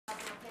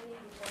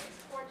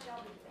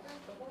shall be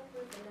delivered, the whole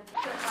truth and nothing.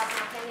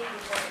 Pending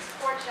before this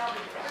court shall be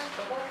delivered,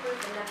 the whole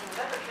truth and nothing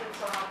but the truth,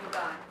 so help you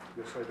God.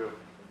 Yes, I do.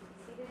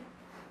 Seated.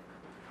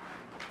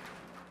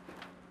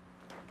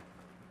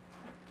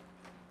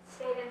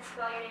 State and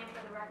spell your name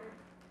for the record.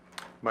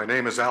 My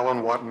name is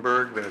Alan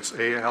Wattenberg. That's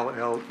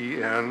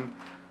A-L-L-E-N.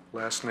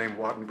 Last name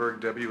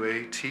Wattenberg,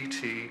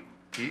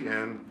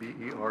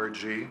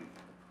 W-A-T-T-E-N-B-E-R-G.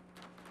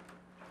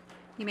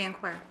 You may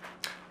inquire.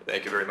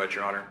 Thank you very much,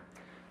 Your Honor.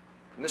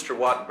 Mr.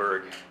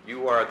 Wattenberg,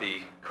 you are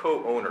the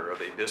co-owner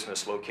of a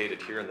business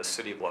located here in the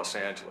city of Los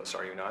Angeles,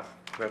 are you not?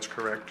 That's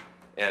correct.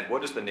 And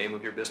what is the name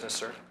of your business,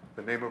 sir?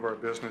 The name of our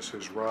business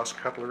is Ross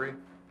Cutlery.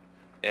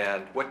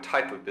 And what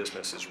type of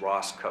business is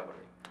Ross Cutlery?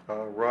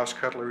 Ross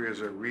Cutlery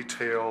is a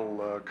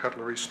retail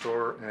cutlery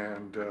store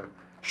and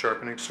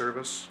sharpening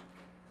service.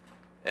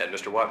 And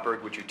Mr.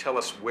 Wattenberg, would you tell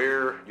us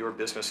where your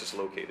business is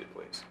located,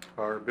 please?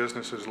 Our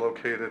business is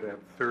located at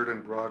 3rd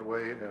and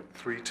Broadway at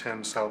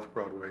 310 South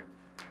Broadway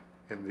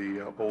in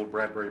the old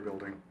Bradbury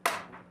building.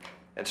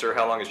 And sir,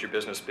 how long has your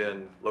business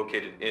been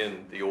located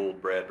in the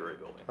old Bradbury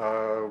building?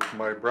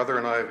 My brother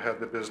and I have had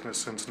the business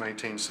since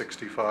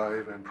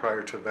 1965, and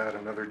prior to that,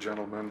 another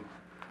gentleman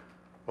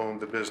owned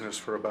the business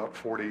for about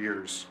 40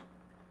 years,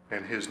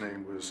 and his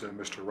name was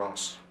Mr.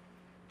 Ross.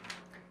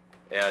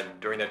 And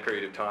during that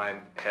period of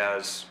time,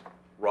 has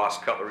Ross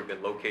Cutlery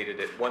been located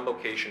at one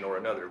location or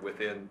another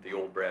within the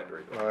old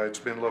Bradbury building? It's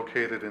been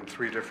located in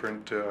 3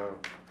 different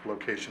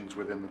locations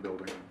within the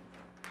building.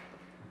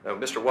 Now,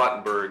 Mr.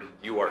 Wattenberg,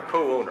 you are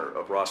co-owner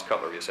of Ross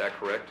Cutlery, is that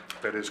correct?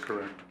 That is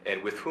correct.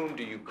 And with whom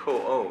do you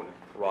co-own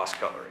Ross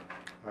Cutlery?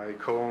 I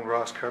co-own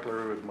Ross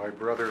Cutlery with my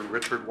brother,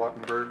 Richard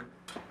Wattenberg.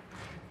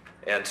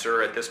 And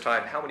sir, at this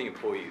time, how many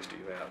employees do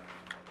you have?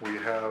 We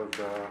have,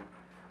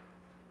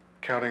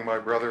 counting my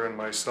brother and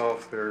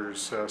myself,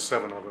 there's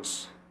 7 of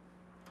us.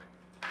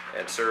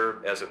 And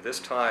sir, as of this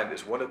time,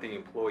 is one of the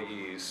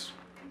employees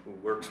who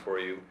works for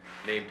you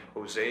named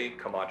Jose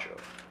Camacho?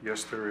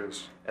 Yes, there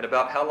is. And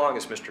about how long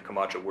has Mr.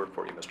 Camacho worked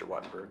for you, Mr.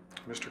 Wattenberg?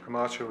 Mr.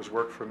 Camacho has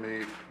worked for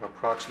me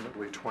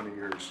approximately 20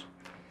 years.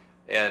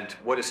 And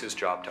what is his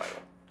job title?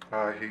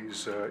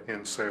 He's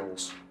in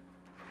sales.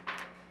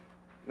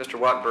 Mr.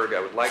 Wattenberg,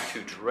 I would like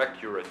to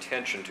direct your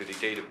attention to the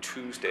date of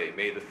Tuesday,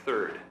 May the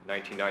 3rd,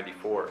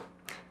 1994.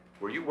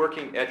 Were you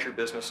working at your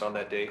business on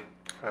that date?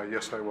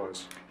 Yes, I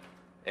was.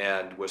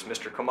 And was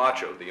Mr.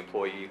 Camacho, the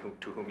employee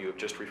to whom you have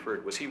just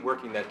referred, was he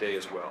working that day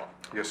as well?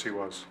 Yes, he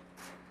was.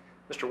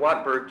 Mr.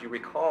 Wattenberg, do you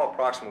recall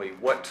approximately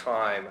what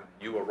time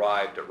you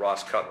arrived at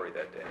Ross Cutlery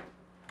that day?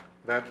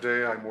 That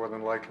day, I more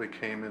than likely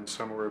came in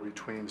somewhere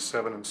between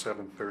 7 and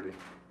 7:30.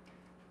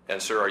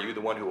 And sir, are you the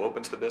one who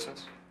opens the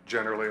business?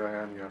 Generally, I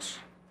am, yes.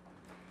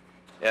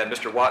 And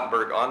Mr.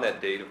 Wattenberg, on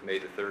that date of May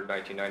the 3rd,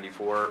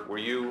 1994, were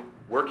you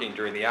working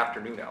during the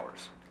afternoon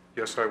hours?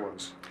 Yes, I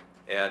was.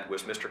 And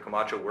was Mr.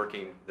 Camacho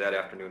working that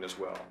afternoon as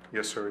well?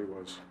 Yes, sir, he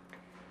was.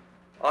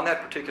 On that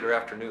particular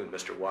afternoon,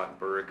 Mr.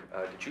 Wattenberg,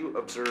 did you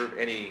observe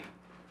any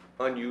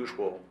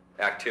unusual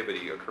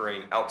activity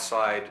occurring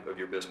outside of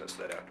your business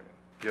that afternoon?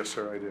 Yes,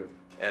 sir, I did.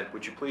 And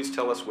would you please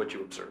tell us what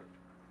you observed?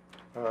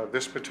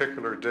 This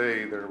particular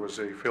day, there was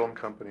a film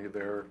company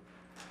there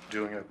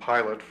doing a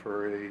pilot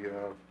for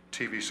a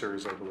TV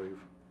series, I believe.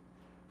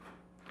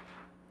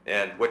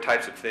 And what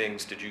types of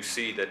things did you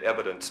see that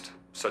evidenced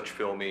such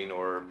filming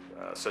or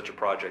such a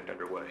project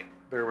underway?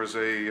 There was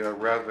a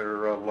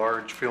rather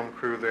large film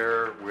crew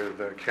there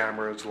with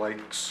cameras,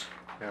 lights,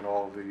 and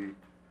all the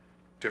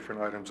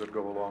different items that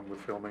go along with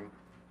filming.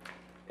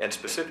 And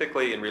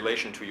specifically in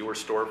relation to your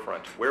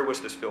storefront, where was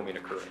this filming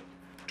occurring?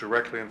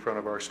 Directly in front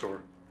of our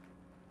store.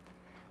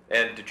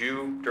 And did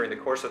you, during the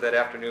course of that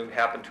afternoon,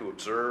 happen to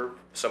observe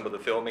some of the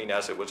filming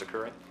as it was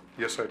occurring?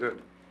 Yes, I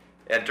did.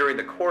 And during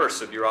the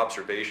course of your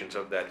observations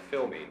of that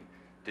filming,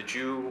 did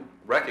you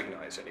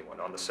recognize anyone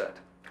on the set?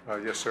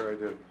 Yes, sir, I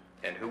did.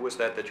 And who was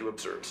that you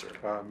observed, sir?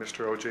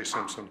 Mr. O.J.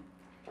 Simpson.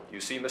 You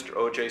see Mr.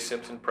 O.J.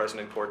 Simpson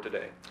present in court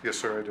today? Yes,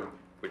 sir, I do.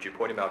 Would you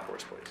point him out for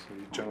us, please?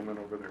 The gentleman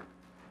over there.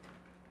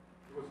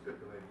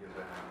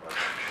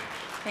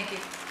 Thank you.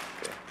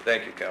 Okay.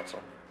 Thank you, counsel.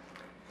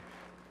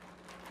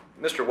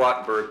 Mr.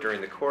 Wattenberg,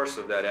 during the course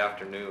of that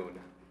afternoon,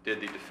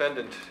 did the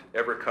defendant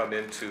ever come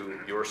into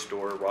your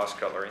store, Ross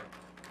Cutlery?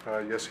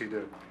 Yes, he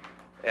did.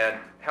 And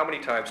how many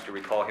times do you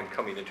recall him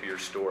coming into your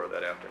store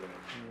that afternoon?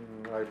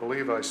 I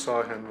believe I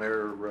saw him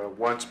there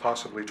once,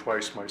 possibly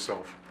twice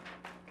myself.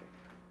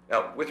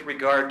 Now, with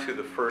regard to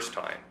the first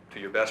time, to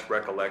your best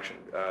recollection,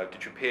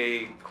 did you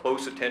pay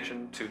close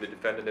attention to the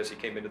defendant as he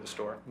came into the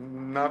store?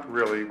 Not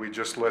really. We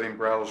just let him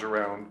browse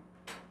around.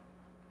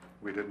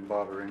 We didn't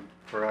bother him,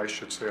 or I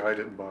should say I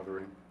didn't bother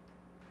him.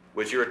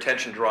 Was your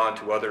attention drawn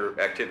to other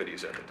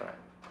activities at the time?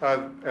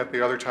 At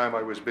the other time,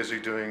 I was busy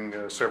doing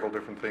several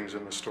different things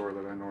in the store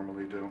that I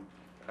normally do.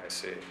 I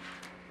see.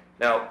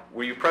 Now,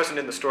 were you present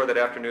in the store that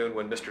afternoon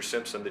when Mr.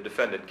 Simpson, the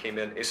defendant, came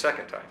in a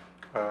second time?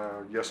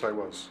 Yes, I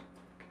was.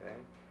 Okay.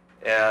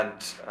 And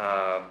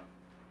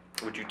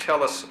would you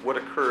tell us what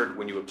occurred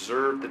when you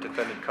observed the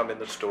defendant come in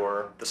the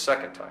store the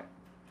second time?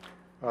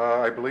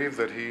 I believe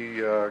that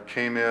he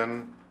came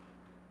in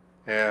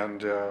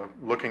And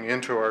looking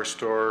into our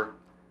store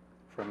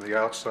from the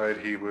outside,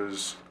 he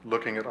was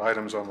looking at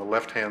items on the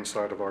left-hand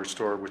side of our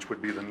store, which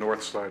would be the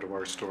north side of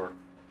our store.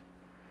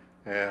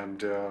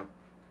 And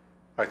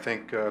I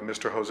think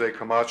Mr. Jose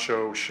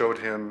Camacho showed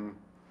him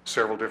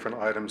several different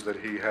items that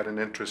he had an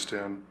interest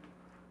in,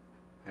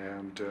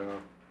 and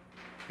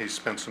he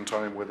spent some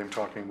time with him,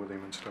 talking with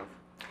him and stuff.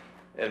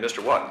 And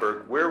Mr.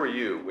 Wattenberg, where were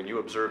you when you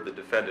observed the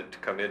defendant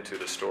come into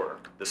the store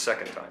the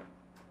second time?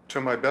 To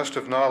my best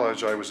of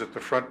knowledge, I was at the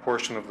front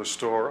portion of the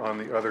store on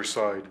the other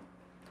side.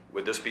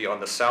 Would this be on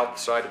the south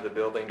side of the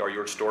building, or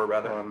your store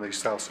rather? On the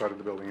south side of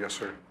the building, yes,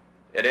 sir.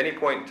 At any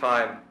point in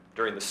time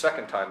during the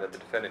second time that the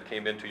defendant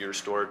came into your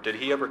store, did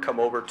he ever come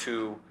over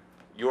to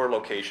your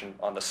location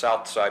on the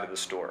south side of the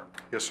store?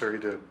 Yes, sir, he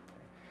did.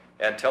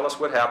 And tell us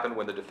what happened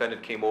when the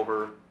defendant came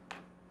over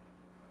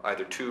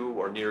either to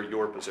or near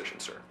your position,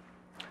 sir.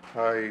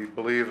 I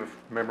believe, if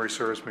memory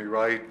serves me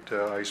right,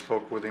 I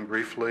spoke with him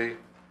briefly,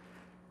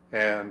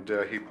 and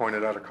he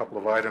pointed out a couple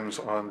of items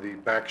on the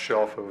back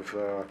shelf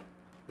of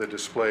the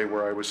display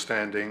where I was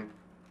standing,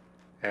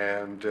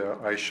 and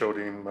I showed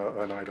him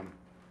an item.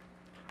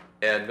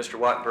 And Mr.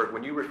 Wattenberg,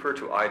 when you refer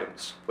to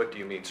items, what do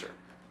you mean, sir?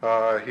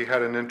 He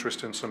had an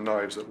interest in some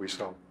knives that we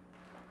sell.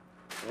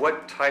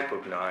 What type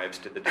of knives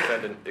did the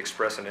defendant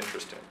express an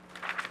interest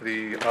in?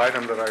 The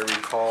item that I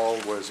recall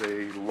was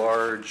a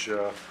large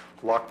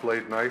lock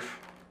blade knife.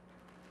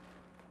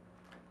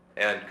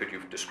 And could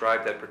you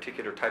describe that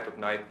particular type of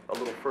knife a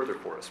little further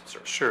for us, sir?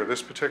 Sure.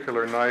 This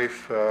particular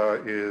knife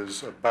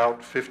is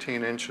about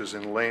 15 inches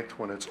in length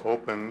when it's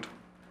opened.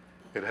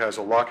 It has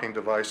a locking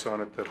device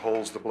on it that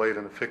holds the blade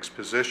in a fixed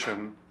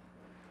position.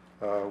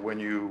 When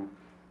you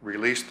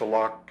release the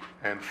lock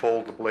and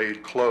fold the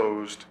blade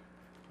closed,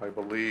 I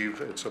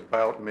believe it's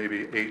about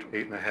maybe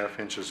 8.5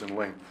 inches in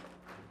length.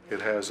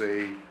 It has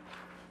a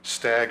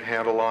stag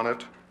handle on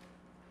it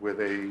with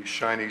a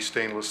shiny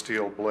stainless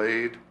steel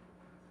blade.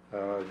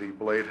 The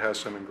blade has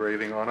some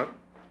engraving on it.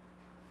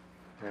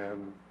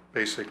 And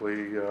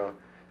basically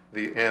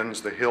the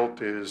ends, the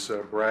hilt is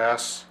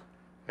brass,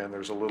 and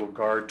there's a little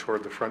guard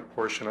toward the front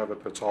portion of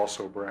it that's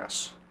also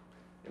brass.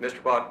 And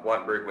Mr.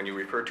 Wattenberg, when you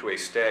refer to a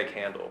stag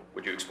handle,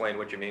 would you explain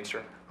what you mean,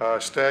 sir?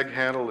 Stag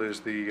handle is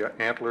the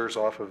antlers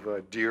off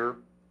of deer,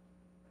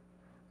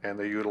 and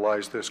they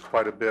utilize this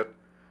quite a bit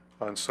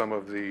on some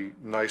of the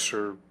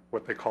nicer,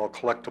 what they call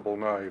collectible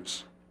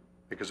knives,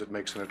 because it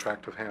makes an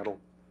attractive handle.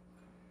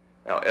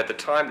 Now, at the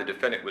time the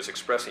defendant was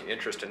expressing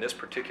interest in this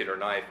particular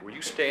knife, were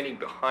you standing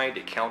behind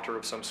a counter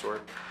of some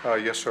sort?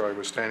 Yes, sir. I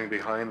was standing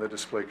behind the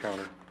display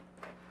counter.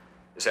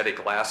 Is that a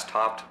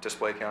glass-topped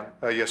display counter?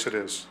 Yes, it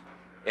is.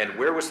 And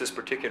where was this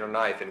particular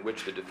knife in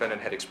which the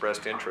defendant had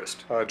expressed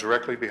interest?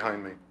 Directly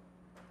behind me.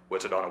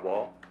 Was it on a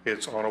wall?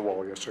 It's on a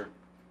wall, yes, sir.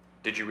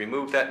 Did you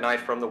remove that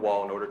knife from the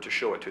wall in order to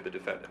show it to the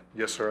defendant?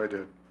 Yes, sir, I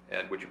did.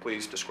 And would you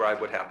please describe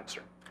what happened,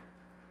 sir?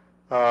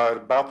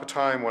 About the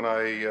time when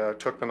I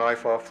took the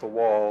knife off the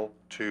wall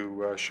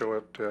to show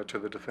it to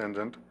the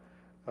defendant,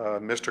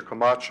 Mr.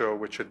 Camacho,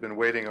 which had been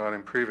waiting on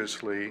him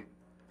previously,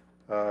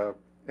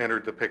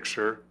 entered the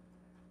picture,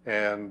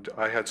 and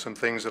I had some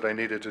things that I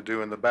needed to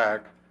do in the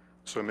back,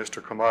 so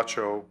Mr.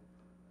 Camacho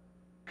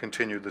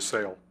continued the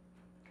sale.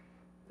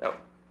 Now,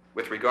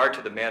 with regard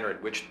to the manner in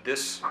which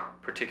this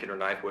particular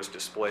knife was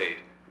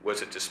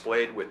it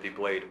displayed with the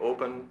blade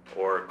open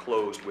or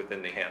closed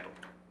within the handle?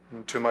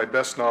 And to my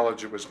best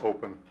knowledge, it was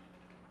open.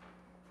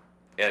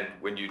 And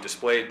when you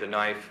displayed the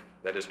knife,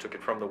 that is, took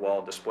it from the wall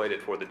and displayed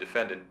it for the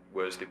defendant,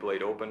 was the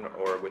blade open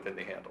or within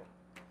the handle?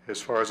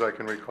 As far as I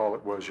can recall,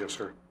 it was, yes,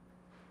 sir.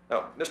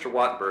 Now, Mr.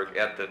 Wattenberg,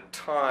 at the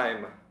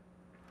time,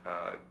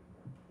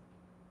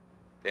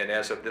 and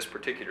as of this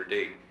particular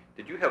date,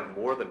 did you have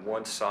more than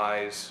one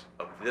size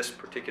of this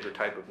particular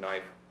type of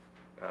knife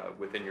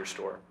within your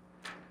store?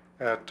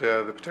 At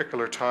the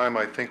particular time,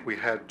 I think we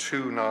had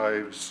two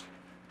knives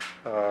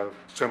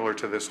similar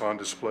to this on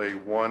display,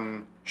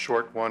 one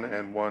short one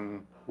and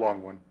one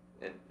long one.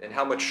 And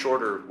how much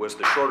shorter was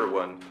the shorter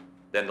one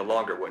than the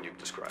longer one you've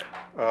described?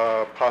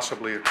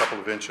 Possibly a couple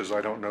of inches.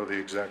 I don't know the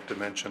exact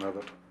dimension of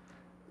it.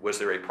 Was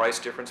there a price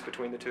difference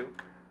between the two?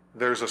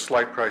 There's a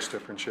slight price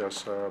difference,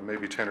 yes,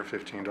 maybe $10 or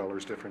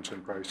 $15 difference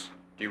in price.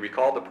 Do you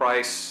recall the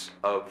price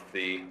of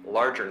the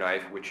larger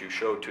knife which you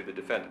showed to the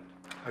defendant?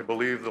 I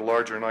believe the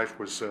larger knife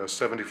was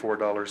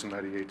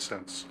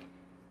 $74.98.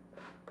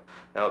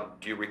 Now,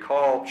 do you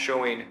recall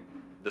showing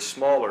the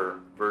smaller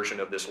version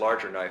of this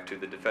larger knife to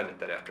the defendant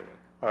that afternoon?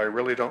 I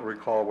really don't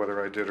recall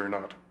whether I did or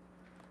not.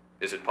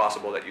 Is it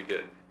possible that you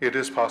did? It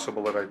is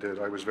possible that I did.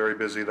 I was very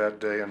busy that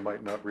day and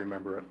might not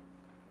remember it.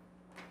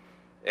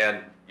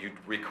 And you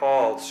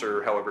recall,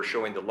 sir, however,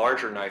 showing the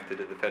larger knife to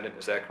the defendant,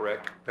 is that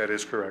correct? That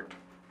is correct.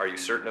 Are you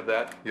certain of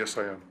that? Yes,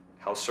 I am.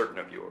 How certain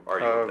are you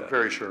of that?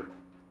 Very sure.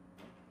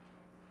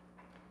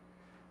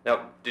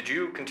 Now, did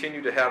you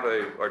continue to have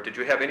did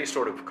you have any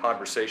sort of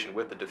conversation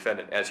with the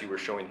defendant as you were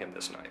showing him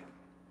this knife?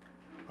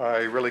 I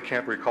really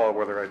can't recall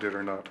whether I did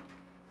or not.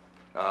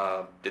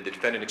 Did the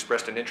defendant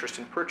express an interest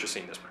in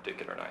purchasing this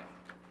particular knife?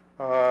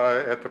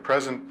 At the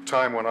present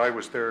time when I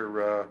was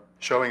there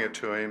showing it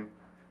to him,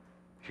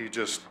 he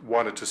just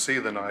wanted to see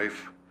the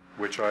knife,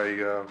 which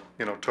I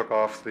took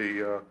off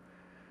the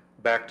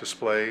back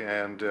display,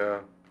 and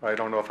I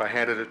don't know if I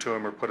handed it to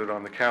him or put it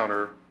on the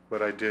counter,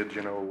 but I did,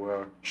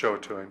 show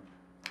it to him.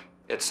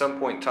 At some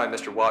point in time,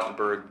 Mr.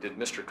 Wattenberg, did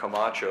Mr.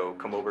 Camacho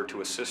come over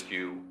to assist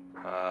you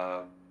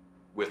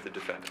with the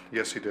defendant?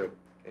 Yes, he did.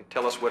 Okay.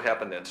 Tell us what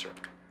happened then, sir.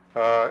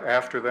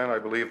 After then, I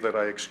believe that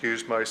I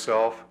excused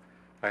myself.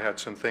 I had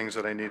some things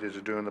that I needed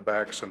to do in the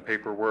back, some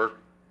paperwork,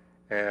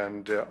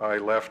 and I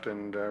left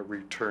and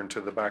returned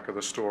to the back of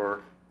the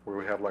store where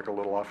we have like a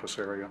little office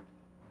area.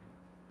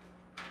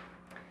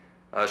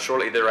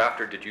 Shortly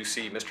thereafter, did you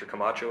see Mr.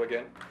 Camacho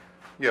again?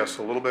 Yes,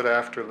 a little bit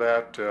after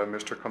that,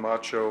 Mr.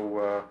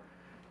 Camacho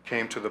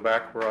came to the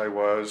back where I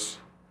was,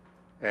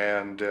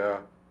 and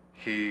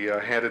he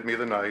handed me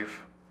the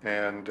knife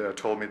and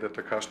told me that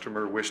the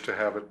customer wished to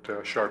have it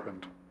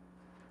sharpened.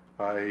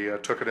 I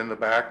took it in the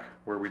back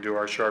where we do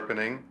our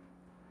sharpening,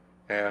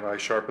 and I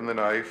sharpened the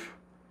knife,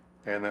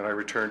 and then I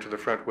returned to the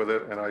front with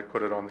it, and I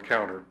put it on the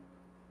counter.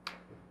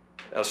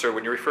 Now, sir,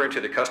 when you're referring to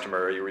the customer,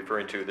 are you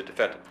referring to the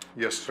defendant?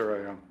 Yes,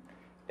 sir, I am.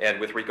 And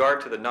with regard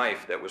to the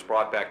knife that was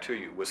brought back to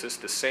you, was this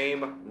the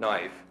same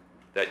knife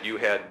that you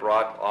had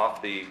brought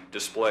off the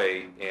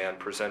display and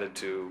presented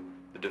to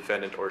the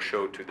defendant or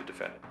showed to the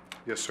defendant?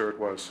 Yes, sir, it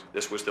was.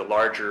 This was the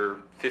larger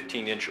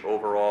 15-inch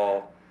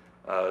overall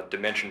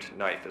dimensioned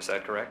knife, is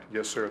that correct?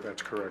 Yes, sir,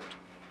 that's correct.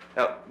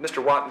 Now,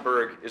 Mr.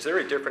 Wattenberg, is there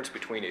a difference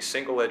between a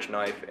single-edged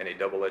knife and a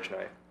double-edged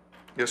knife?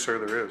 Yes, sir,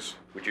 there is.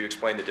 Would you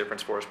explain the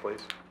difference for us, please?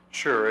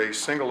 Sure, a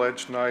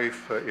single-edged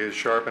knife is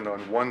sharpened on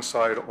one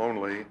side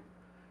only,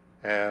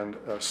 and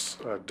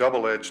a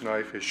double-edged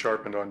knife is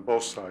sharpened on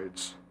both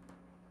sides.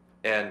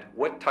 And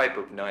what type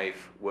of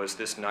knife was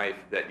this knife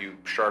that you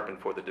sharpened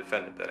for the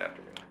defendant that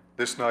afternoon?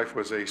 This knife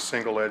was a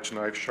single-edged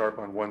knife, sharp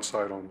on one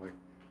side only.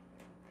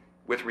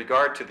 With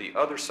regard to the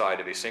other side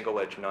of a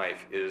single-edged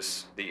knife,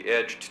 is the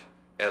edge,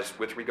 as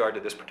with regard to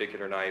this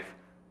particular knife,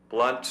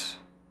 blunt,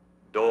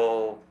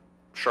 dull,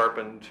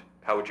 sharpened?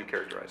 How would you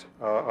characterize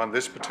it? On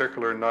this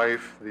particular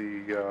knife,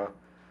 the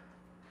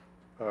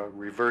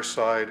reverse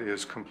side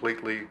is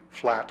completely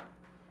flat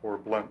or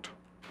blunt.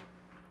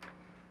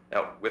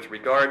 Now, with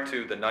regard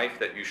to the knife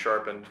that you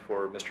sharpened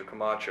for Mr.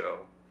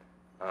 Camacho,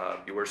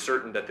 you were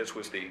certain that this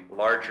was the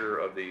larger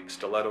of the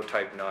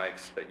stiletto-type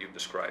knives that you've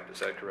described, is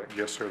that correct?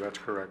 Yes, sir, that's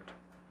correct.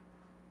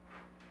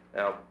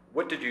 Now,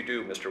 what did you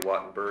do, Mr.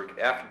 Wattenberg,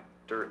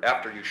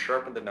 after you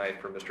sharpened the knife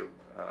for Mr.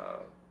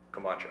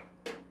 Camacho?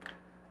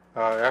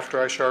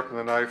 After I sharpened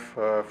the knife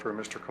for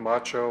Mr.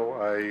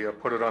 Camacho, I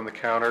put it on the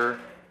counter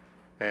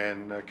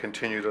and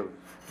continued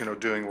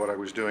doing what I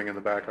was doing in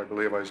the back. I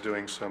believe I was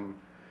doing some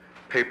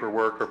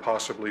paperwork or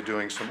possibly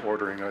doing some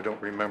ordering. I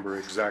don't remember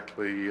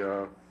exactly,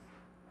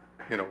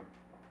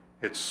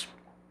 it's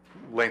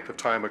length of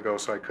time ago,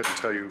 so I couldn't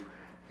tell you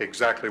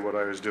exactly what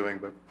I was doing,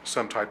 but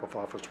some type of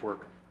office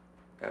work.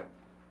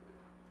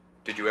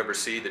 Did you ever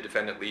see the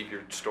defendant leave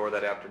your store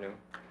that afternoon?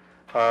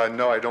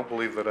 No, I don't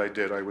believe that I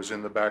did. I was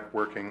in the back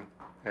working,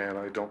 and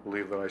I don't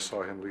believe that I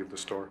saw him leave the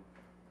store.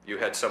 You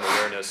had some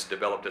awareness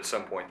developed at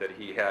some point that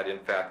he had in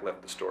fact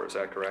left the store, is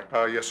that correct?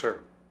 Yes,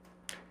 sir.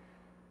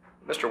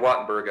 Mr.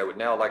 Wattenberg, I would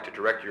now like to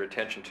direct your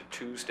attention to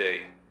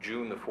Tuesday,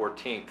 June the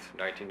 14th,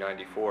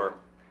 1994.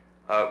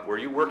 Were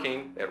you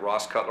working at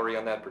Ross Cutlery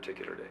on that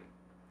particular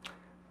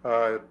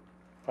day?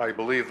 I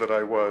believe that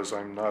I was.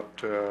 I'm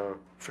not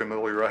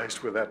familiarized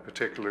with that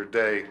particular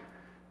day.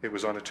 It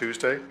was on a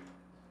Tuesday,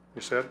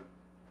 you said?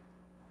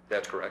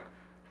 That's correct.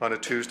 On a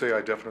Tuesday, I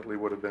definitely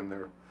would have been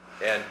there.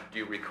 And do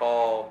you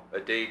recall a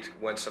date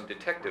when some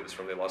detectives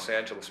from the Los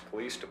Angeles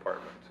Police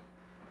Department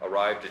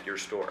arrived at your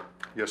store?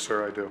 Yes,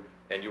 sir, I do.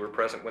 And you were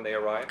present when they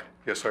arrived?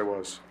 Yes, I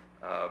was.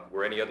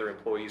 Were any other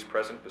employees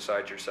present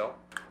besides yourself?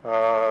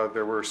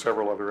 There were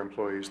several other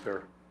employees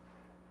there.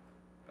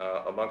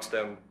 Amongst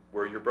them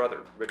were your brother,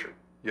 Richard?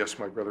 Yes,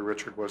 my brother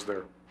Richard was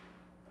there.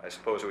 I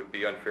suppose it would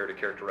be unfair to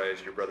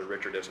characterize your brother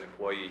Richard as an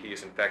employee. He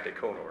is in fact a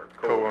co-owner.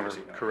 Co-owner, is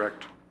he not?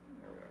 correct.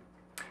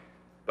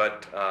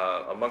 But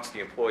amongst the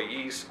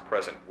employees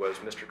present was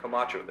Mr.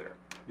 Camacho there.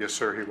 Yes,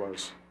 sir, he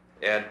was.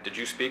 And did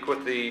you speak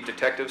with the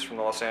detectives from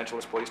the Los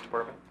Angeles Police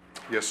Department?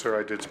 Yes, sir,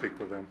 I did speak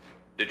with them.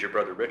 Did your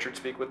brother Richard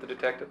speak with the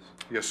detectives?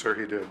 Yes, sir,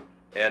 he did.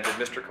 And did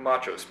Mr.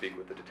 Camacho speak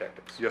with the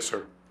detectives? Yes,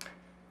 sir.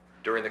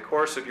 During the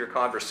course of your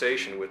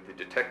conversation with the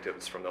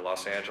detectives from the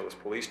Los Angeles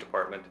Police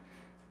Department,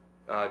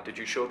 did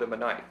you show them a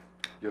knife?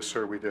 Yes,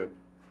 sir, we did.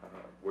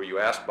 Were you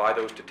asked by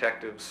those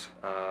detectives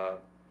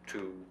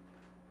to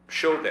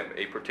show them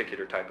a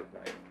particular type of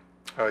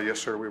knife? Yes,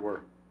 sir, we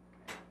were.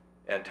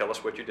 And tell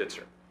us what you did,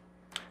 sir.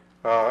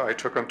 I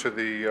took them to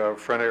the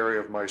front area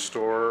of my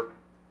store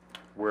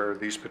where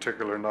these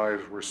particular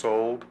knives were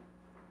sold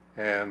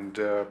and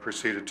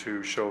proceeded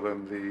to show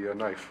them the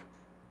knife.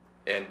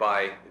 And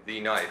by the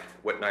knife,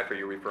 what knife are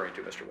you referring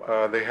to, Mr.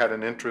 White? They had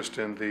an interest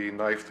in the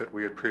knife that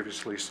we had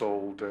previously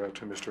sold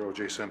to Mr.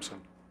 O.J.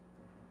 Simpson.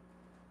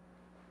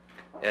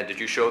 And did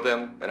you show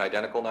them an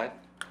identical knife?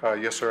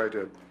 Yes, sir, I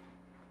did.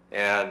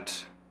 And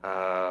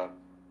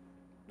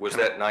Was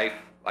that knife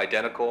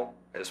identical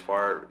as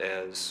far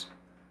as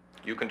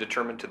you can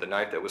determine to the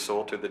knife that was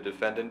sold to the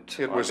defendant?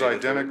 It was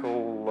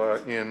identical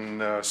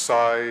in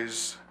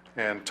size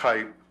and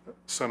type.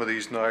 Some of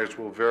these knives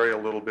will vary a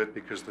little bit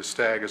because the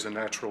stag is a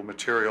natural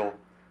material,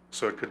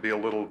 so it could be a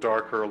little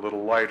darker, a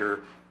little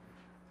lighter,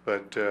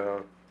 but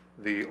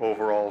the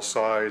overall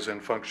size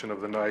and function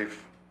of the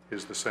knife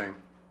is the same.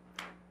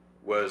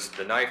 Was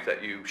the knife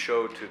that you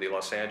showed to the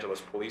Los Angeles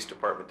Police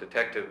Department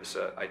detectives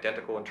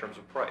identical in terms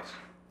of price?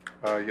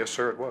 Yes,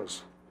 sir, it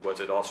was.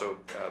 Was it also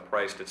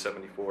priced at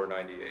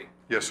 $74.98?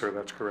 Yes, sir,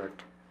 that's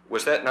correct.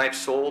 Was that knife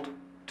sold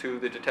to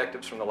the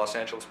detectives from the Los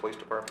Angeles Police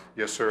Department?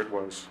 Yes, sir, it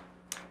was.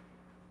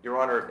 Your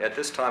Honor, at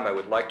this time I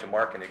would like to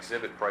mark an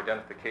exhibit for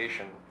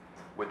identification.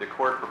 Would the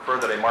court prefer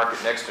that I mark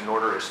it next in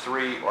order as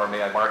 3, or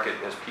may I mark it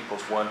as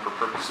People's 1 for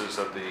purposes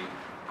of the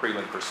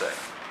prelim per se?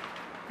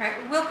 All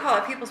right, we'll call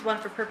it People's 1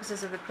 for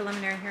purposes of the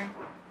preliminary hearing.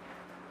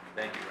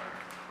 Thank you, Your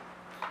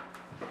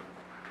Honor.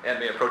 And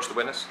may I approach the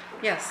witness?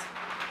 Yes.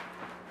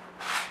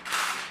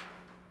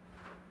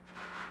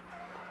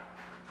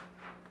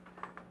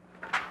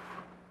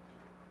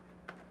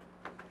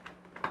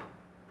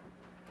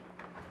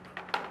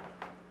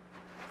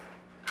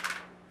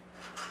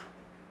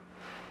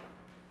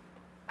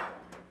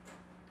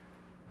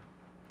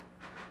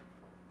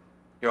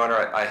 Your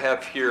Honor, I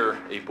have here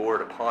a board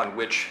upon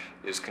which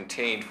is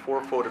contained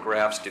 4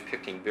 photographs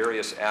depicting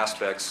various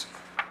aspects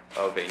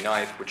of a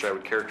knife, which I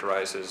would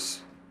characterize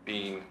as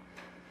being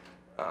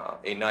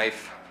a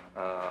knife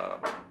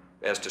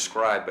as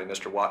described by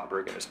Mr.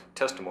 Wattenberg in his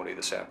testimony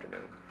this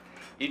afternoon.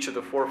 Each of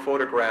the 4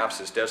 photographs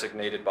is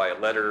designated by a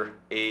letter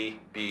A,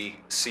 B,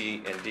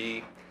 C, and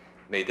D.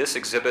 May this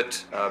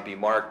exhibit be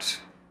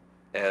marked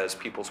as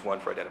People's 1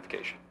 for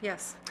identification?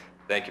 Yes.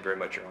 Thank you very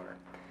much, Your Honor.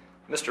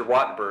 Mr.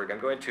 Wattenberg, I'm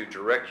going to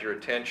direct your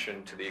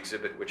attention to the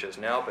exhibit which has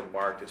now been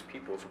marked as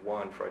People's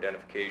 1 for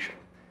identification.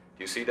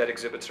 Do you see that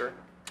exhibit, sir?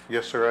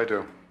 Yes, sir, I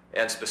do.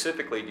 And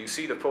specifically, do you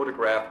see the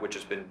photograph which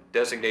has been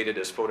designated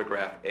as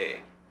photograph A?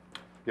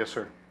 Yes,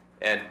 sir.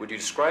 And would you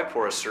describe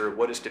for us, sir,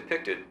 what is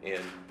depicted in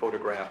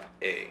photograph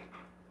A?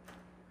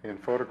 In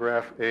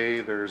photograph A,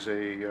 there's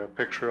a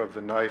picture of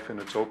the knife in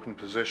its open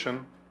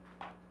position.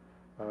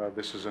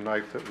 This is a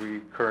knife that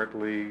we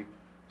currently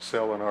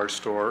sell in our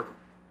store.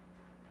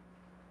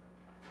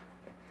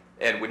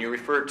 And when you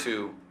refer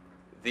to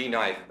the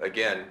knife,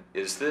 again,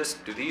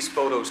 do these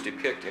photos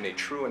depict in a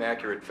true and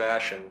accurate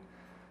fashion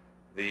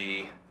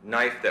the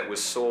knife that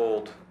was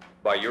sold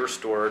by your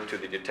store to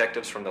the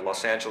detectives from the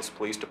Los Angeles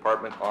Police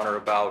Department on or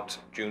about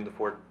June the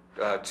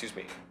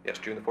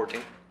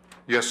 14th?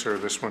 Yes, sir,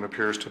 this one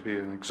appears to be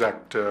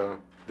the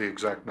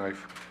exact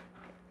knife.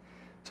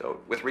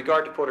 So with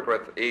regard to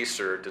photograph A,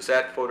 sir, does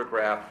that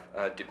photograph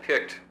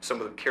depict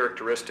some of the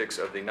characteristics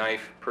of the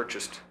knife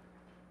purchased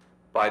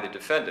by the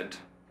defendant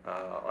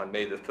on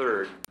May the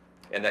 3rd,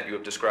 and that you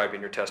have described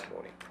in your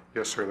testimony?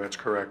 Yes, sir, that's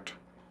correct.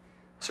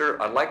 Sir,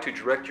 I'd like to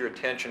direct your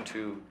attention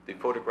to the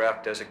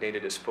photograph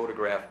designated as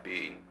photograph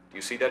B. Do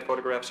you see that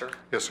photograph, sir?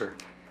 Yes, sir.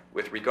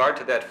 With regard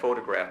to that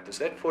photograph, does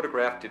that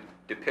photograph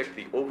depict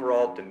the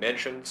overall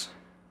dimensions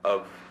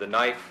of the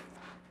knife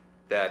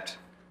that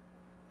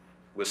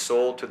was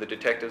sold to the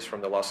detectives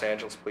from the Los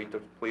Angeles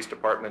Police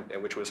Department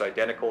and which was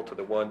identical to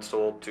the one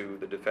sold to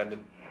the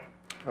defendant?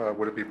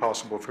 Would it be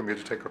possible for me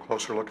to take a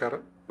closer look at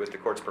it? With the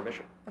court's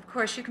permission. Of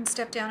course, you can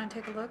step down and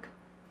take a look.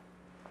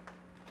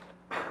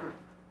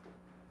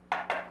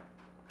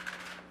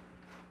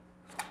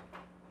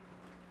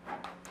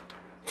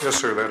 Yes,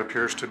 sir, that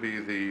appears to be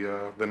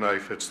the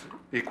knife. It's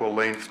equal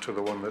length to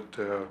the one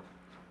that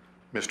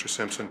Mr.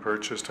 Simpson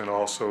purchased, and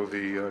also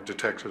the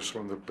detectives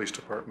from the police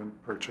department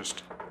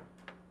purchased.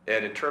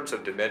 And in terms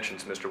of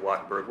dimensions, Mr.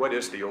 Wattenberg, what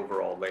is the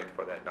overall length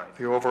for that knife?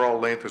 The overall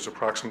length is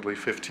approximately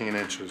 15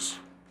 inches.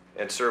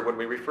 And sir, when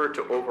we refer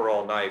to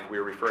overall knife, we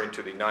are referring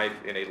to the knife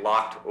in a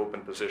locked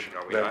open position,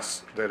 are we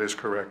not? That is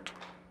correct.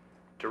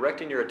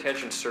 Directing your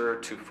attention, sir,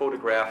 to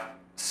photograph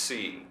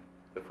C,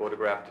 the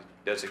photograph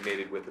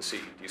designated with the C.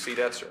 Do you see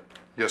that, sir?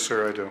 Yes,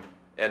 sir, I do.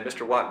 And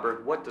Mr.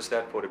 Wattenberg, what does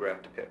that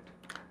photograph depict?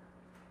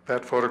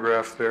 That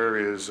photograph there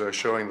is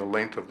showing the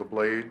length of the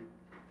blade.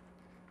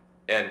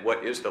 And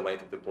what is the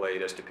length of the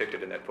blade as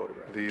depicted in that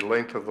photograph? The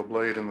length of the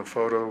blade in the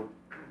photo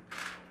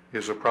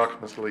is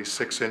approximately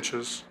 6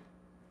 inches.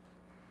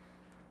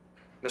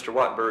 Mr.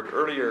 Wattenberg,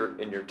 earlier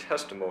in your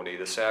testimony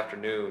this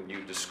afternoon, you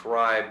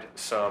described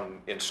some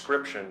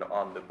inscription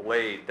on the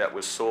blade that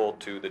was sold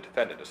to the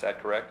defendant. Is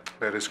that correct?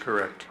 That is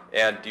correct.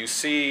 And do you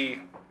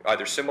see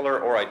either similar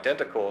or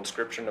identical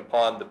inscription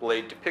upon the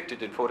blade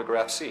depicted in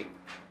photograph C?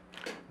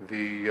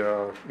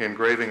 The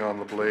engraving on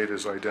the blade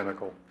is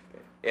identical.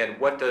 And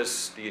what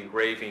does the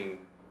engraving,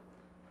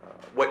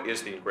 what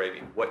is the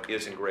engraving? What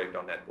is engraved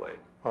on that blade?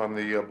 On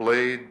the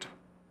blade,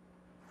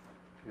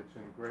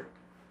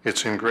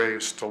 it's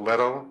engraved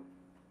stiletto,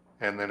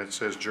 and then it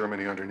says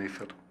Germany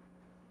underneath it.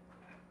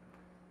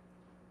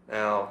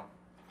 Now,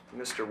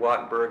 Mr.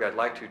 Wattenberg, I'd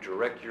like to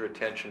direct your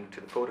attention to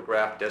the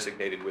photograph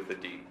designated with the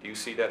D. Do you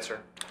see that, sir?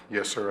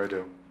 Yes, sir, I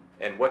do.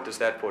 And what does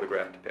that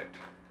photograph depict?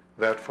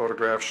 That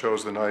photograph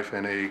shows the knife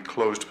in a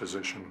closed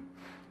position.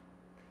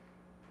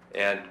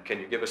 And can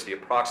you give us the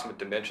approximate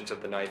dimensions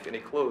of the knife in a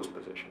closed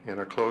position? In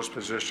a closed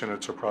position,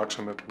 it's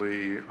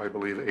approximately, I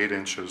believe, 8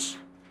 inches.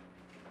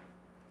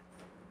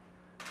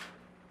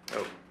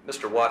 Now,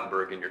 Mr.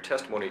 Wattenberg, in your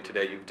testimony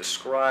today, you've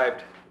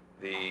described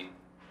the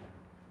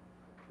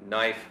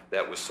knife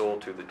that was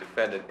sold to the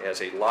defendant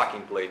as a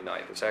locking blade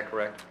knife. Is that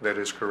correct? That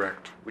is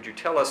correct. Would you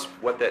tell us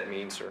what that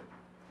means, sir?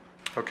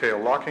 Okay, a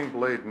locking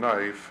blade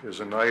knife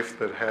is a knife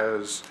that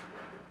has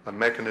a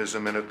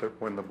mechanism in it that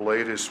when the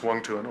blade is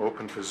swung to an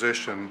open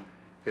position,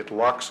 it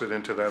locks it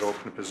into that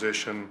open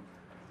position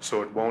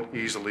so it won't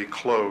easily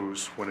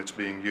close when it's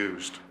being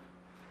used.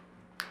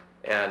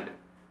 And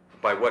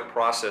by what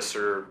process,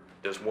 sir,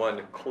 does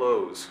one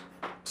close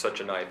such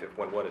a knife if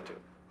one wanted to?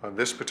 On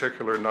this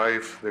particular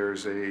knife,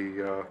 there's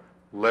a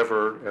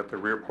lever at the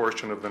rear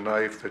portion of the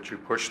knife that you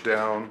push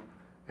down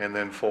and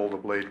then fold the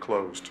blade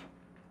closed.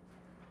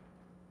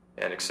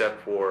 And except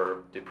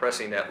for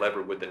depressing that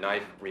lever, would the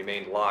knife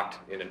remain locked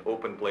in an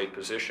open blade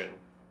position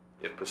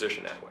if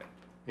positioned that way?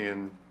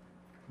 In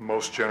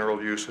most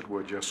general use, it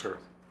would, yes, sir.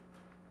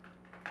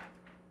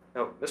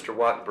 Now, Mr.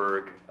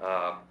 Wattenberg,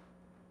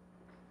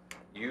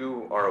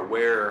 you are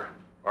aware,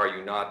 are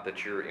you not,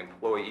 that your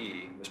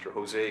employee, Mr.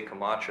 Jose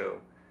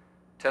Camacho,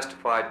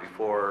 testified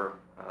before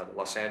the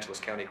Los Angeles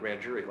County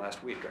Grand Jury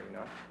last week, are you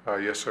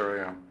not? Yes, sir,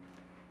 I am.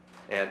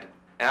 And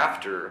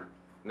after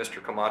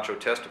Mr. Camacho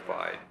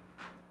testified,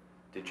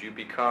 did you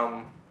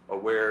become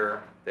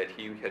aware that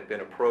he had been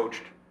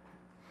approached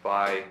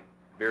by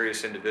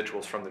various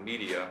individuals from the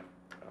media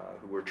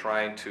who were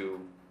trying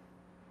to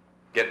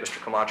get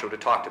Mr. Camacho to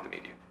talk to the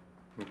media?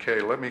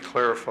 Okay, let me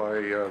clarify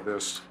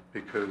this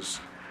because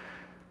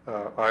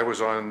I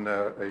was on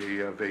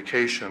a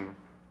vacation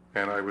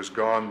and I was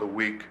gone the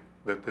week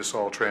that this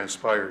all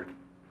transpired.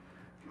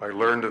 I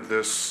learned of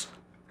this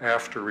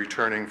after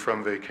returning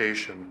from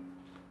vacation,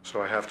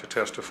 so I have to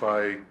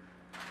testify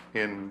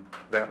in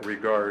that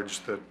regards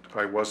that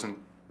I wasn't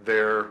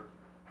there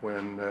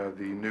when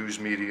the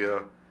news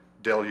media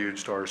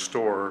deluged our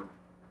store,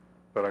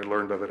 but I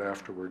learned of it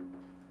afterward.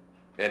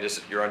 And is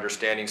it your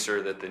understanding,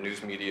 sir, that the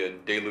news media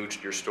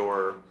deluged your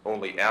store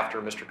only after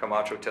Mr.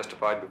 Camacho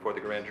testified before the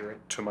grand jury?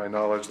 To my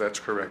knowledge, that's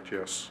correct,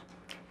 yes.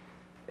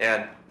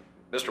 And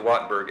Mr.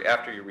 Wattenberg,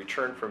 after you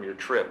returned from your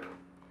trip,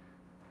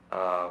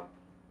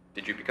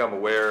 did you become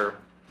aware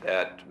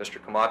that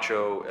Mr.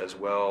 Camacho, as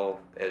well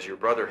as your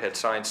brother, had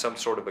signed some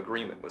sort of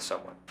agreement with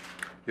someone?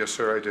 Yes,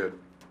 sir, I did.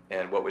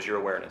 And what was your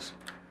awareness?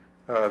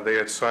 They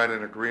had signed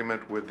an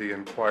agreement with the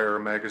Enquirer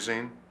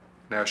magazine,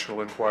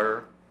 National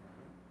Enquirer.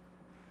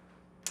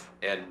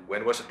 And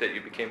when was it that you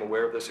became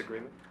aware of this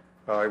agreement?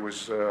 I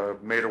was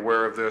made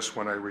aware of this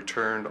when I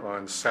returned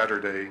on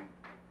Saturday.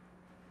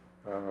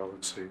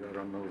 Let's see, I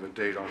don't know the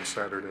date on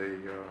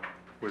Saturday.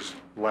 Was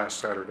last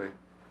Saturday.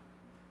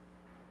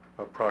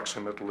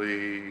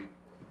 Approximately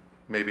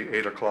maybe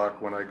 8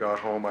 o'clock when I got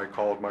home, I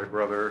called my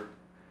brother,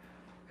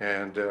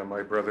 and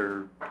my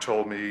brother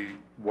told me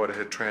what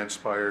had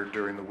transpired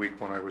during the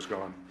week when I was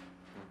gone.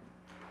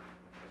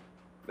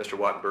 Mr.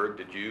 Wattenberg,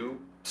 did you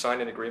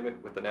sign an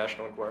agreement with the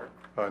National Enquirer?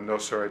 No,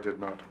 sir, I did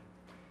not.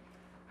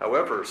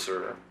 However,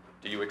 sir,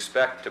 do you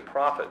expect to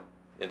profit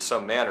in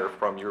some manner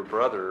from your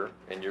brother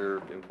and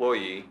your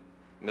employee,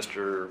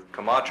 Mr.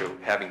 Camacho,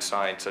 having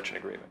signed such an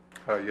agreement?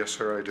 Yes,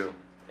 sir, I do.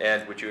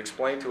 And would you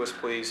explain to us,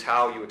 please,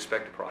 how you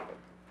expect to profit?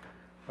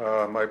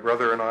 My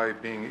brother and I,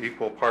 being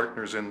equal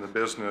partners in the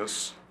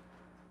business,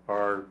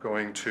 are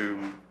going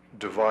to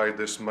divide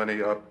this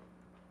money up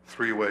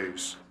 3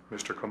 ways.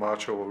 Mr.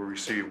 Camacho will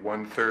receive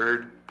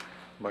 1/3,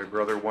 my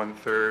brother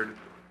 1/3,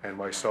 and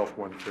myself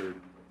 1/3.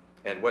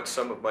 And what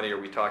sum of money are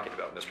we talking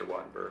about, Mr.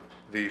 Wattenberg?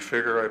 The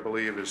figure, I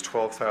believe, is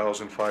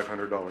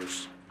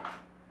 $12,500.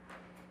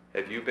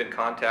 Have you been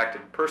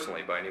contacted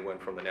personally by anyone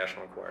from the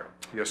National Enquirer?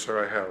 Yes,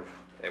 sir, I have.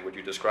 And would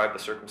you describe the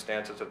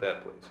circumstances of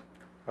that, please?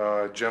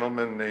 A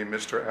gentleman named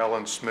Mr.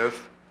 Alan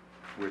Smith,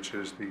 which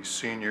is the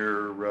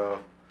senior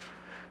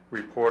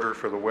reporter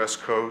for the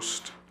West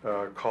Coast,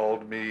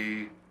 called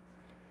me,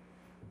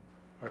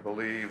 I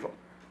believe,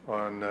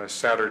 on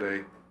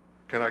Saturday.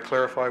 Can I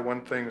clarify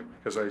one thing?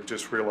 Because I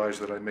just realized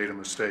that I made a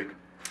mistake.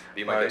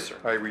 Be my guest, sir.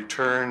 I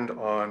returned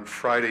on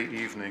Friday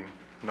evening,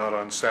 not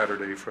on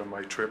Saturday, from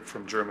my trip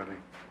from Germany.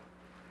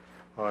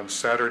 On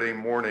Saturday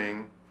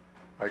morning,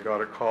 I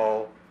got a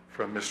call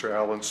from Mr.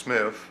 Alan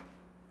Smith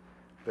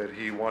that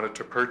he wanted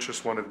to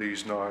purchase one of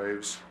these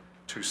knives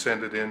to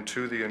send it in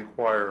to the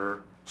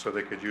Enquirer so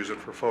they could use it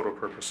for photo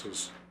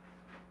purposes.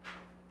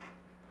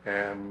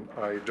 And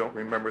I don't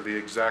remember the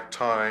exact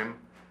time.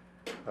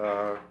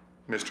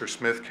 Mr.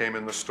 Smith came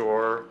in the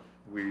store.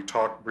 We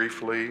talked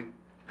briefly.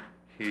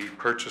 He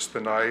purchased the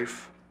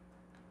knife.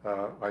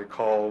 I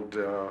called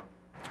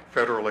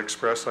Federal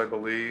Express, I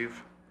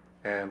believe,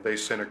 and they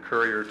sent a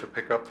courier to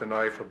pick up the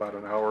knife about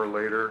an hour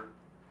later,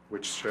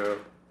 which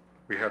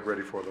we had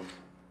ready for them.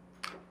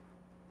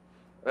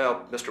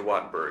 Well, Mr.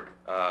 Wattenberg,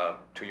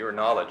 to your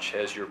knowledge,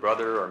 has your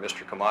brother or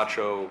Mr.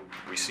 Camacho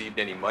received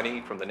any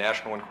money from the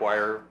National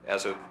Enquirer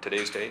as of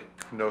today's date?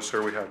 No,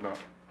 sir, we have not.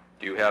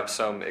 Do you have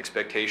some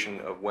expectation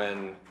of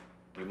when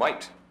you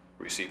might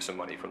receive some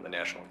money from the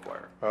National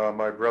Enquirer?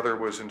 My brother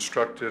was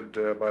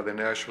instructed by the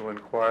National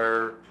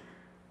Enquirer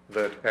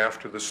that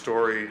after the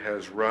story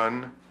has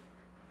run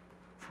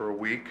for a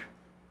week,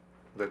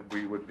 that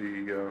we would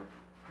be,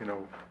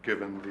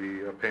 given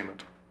the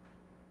payment.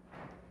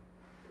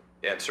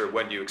 And sir,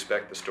 when do you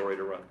expect the story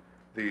to run?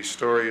 The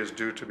story is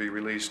due to be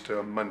released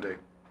Monday.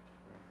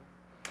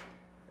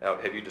 Now,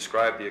 have you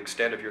described the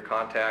extent of your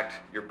contact,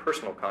 your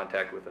personal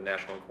contact with the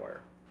National Enquirer?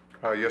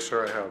 Yes,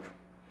 sir, I have.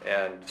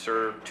 And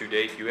sir, to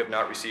date, you have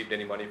not received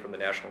any money from the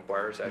National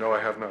Enquirer, is that No,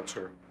 I have not,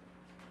 sir.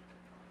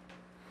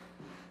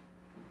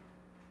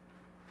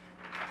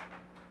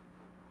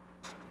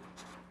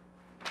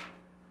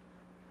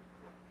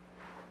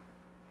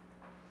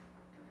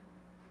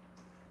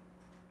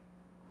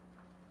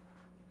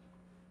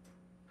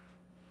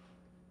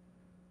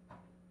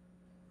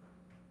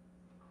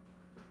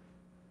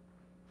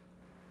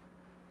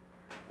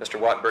 Mr.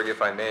 Wattenberg,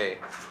 if I may,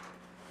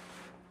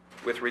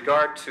 with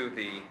regard to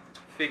the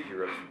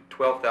figure of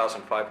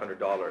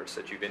 $12,500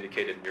 that you've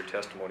indicated in your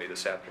testimony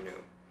this afternoon,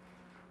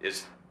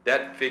 is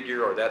that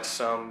figure or that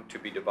sum to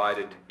be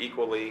divided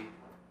equally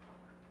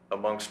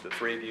amongst the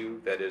three of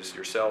you, that is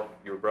yourself,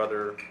 your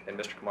brother, and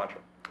Mr. Camacho?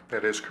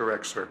 That is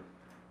correct, sir.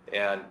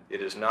 And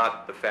it is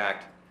not the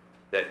fact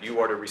that you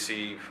are to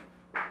receive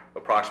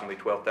approximately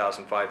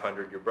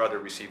 $12,500, your brother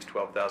receives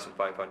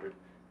 $12,500,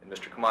 and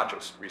Mr. Camacho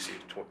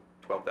receives $12,500.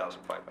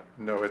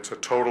 No, it's a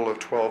total of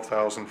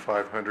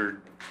 $12,500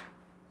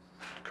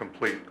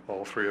 complete,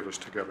 all three of us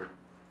together.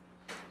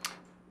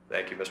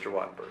 Thank you, Mr.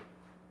 Wattenberg.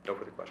 No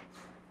further questions.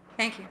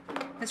 Thank you.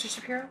 Mr.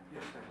 Shapiro?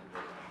 Yes,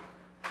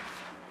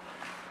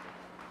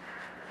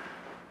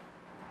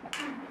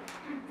 thank you.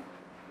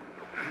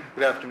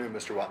 Good afternoon,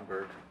 Mr.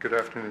 Wattenberg. Good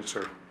afternoon,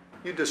 sir.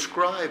 You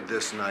described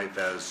this knife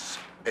as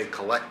a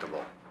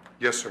collectible.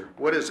 Yes, sir.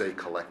 What is a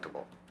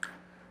collectible?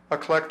 A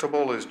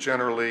collectible is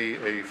generally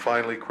a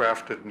finely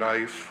crafted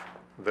knife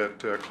that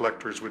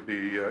collectors would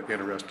be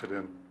interested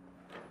in.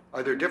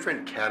 Are there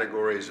different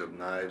categories of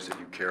knives that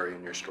you carry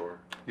in your store?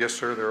 Yes,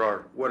 sir, there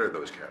are. What are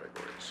those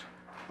categories?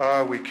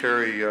 We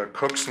carry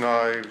cook's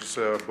knives,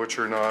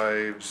 butcher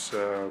knives,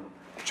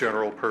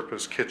 general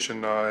purpose kitchen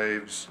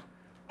knives,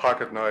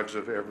 pocket knives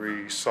of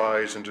every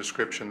size and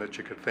description that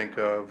you could think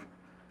of,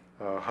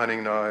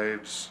 hunting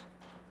knives.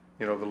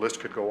 You know, the list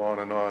could go on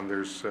and on.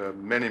 There's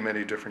many,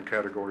 many different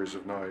categories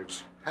of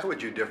knives. How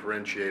would you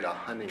differentiate a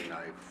hunting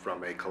knife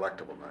from a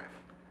collectible knife?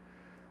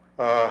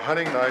 A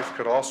hunting knife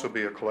could also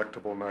be a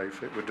collectible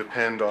knife. It would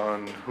depend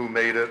on who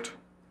made it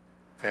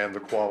and the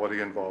quality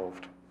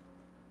involved.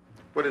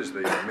 What is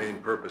the main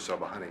purpose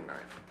of a hunting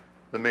knife?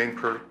 The main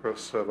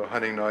purpose of a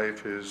hunting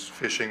knife is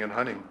fishing and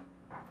hunting.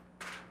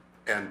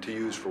 And to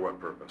use for what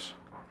purpose?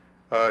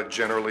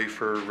 Generally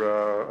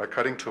for a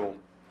cutting tool.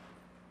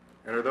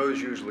 And are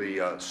those usually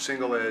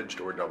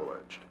single-edged or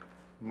double-edged?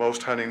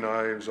 Most hunting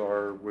knives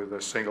are with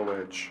a single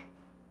edge.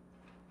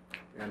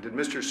 And did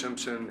Mr.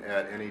 Simpson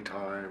at any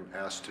time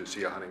ask to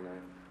see a hunting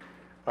knife?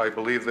 I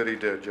believe that he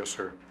did, yes,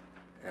 sir.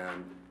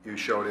 And you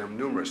showed him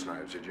numerous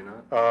knives, did you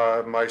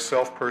not?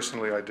 Myself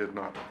personally, I did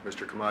not.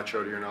 Mr.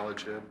 Camacho, to your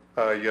knowledge, did?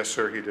 Yes,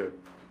 sir, he did.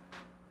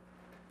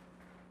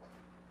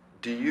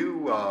 Do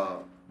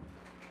you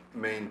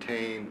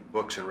maintain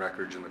books and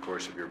records in the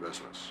course of your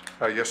business?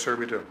 Yes, sir,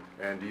 we do.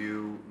 And do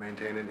you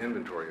maintain an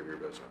inventory of your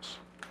business?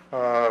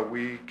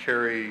 We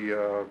carry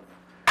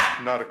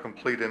not a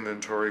complete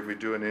inventory. We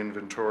do an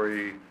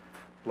inventory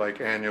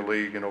like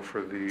annually, you know,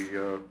 for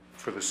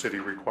the city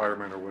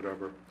requirement or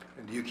whatever.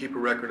 And do you keep a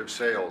record of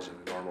sales in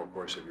the normal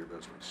course of your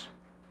business?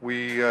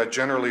 We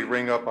generally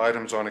ring up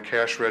items on a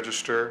cash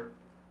register,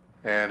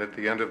 and at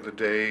the end of the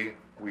day,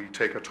 we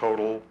take a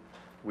total.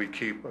 We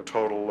keep a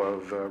total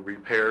of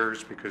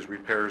repairs because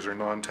repairs are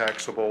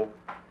non-taxable.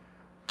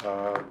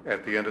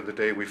 At the end of the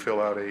day, we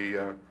fill out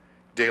a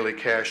daily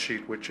cash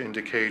sheet which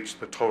indicates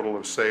the total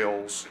of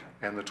sales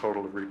and the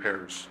total of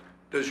repairs.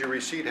 Does your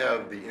receipt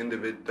have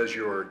does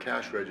your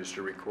cash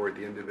register record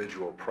the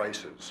individual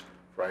prices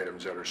for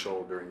items that are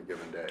sold during a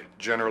given day?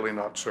 Generally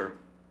not, sir.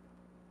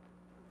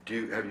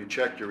 Have you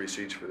checked your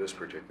receipts for this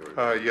particular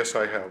day? Yes,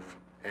 I have.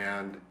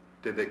 And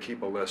did they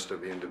keep a list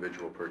of the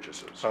individual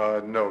purchases?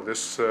 No,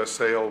 this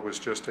sale was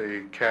just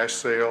a cash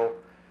sale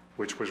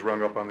which was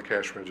rung up on the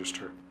cash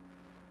register.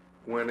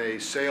 When a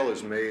sale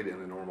is made in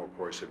the normal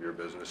course of your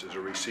business, is a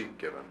receipt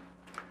given?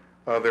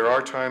 There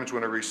are times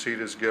when a receipt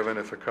is given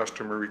if a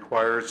customer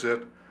requires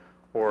it,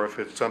 or if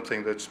it's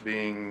something that's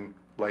being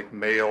like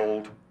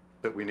mailed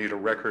that we need a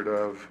record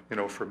of, you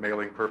know, for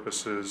mailing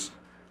purposes,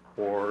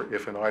 or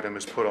if an item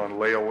is put on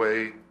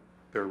layaway,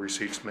 there are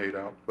receipts made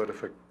out. But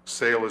if a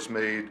sale is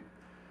made,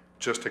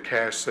 just a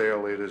cash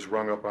sale, it is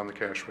rung up on the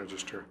cash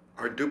register.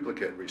 Are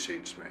duplicate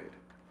receipts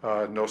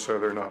made? No, sir,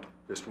 they're not.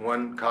 Just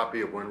one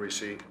copy of one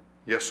receipt?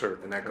 Yes, sir.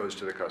 and that goes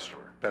to the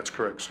customer. That's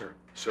correct, sir.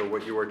 So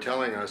what you are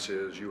telling us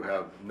is you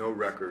have no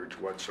records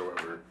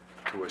whatsoever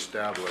to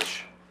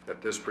establish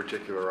that this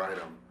particular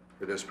item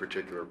for this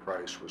particular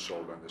price was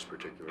sold on this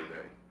particular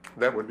day.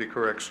 That would be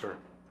correct, sir.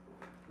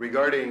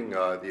 Regarding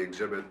the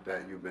exhibit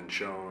that you've been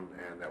shown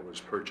and that was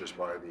purchased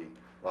by the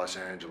Los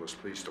Angeles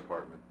Police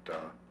Department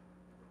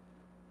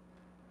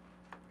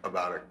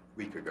about a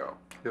week ago,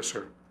 Yes,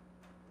 sir.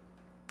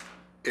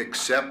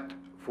 except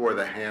for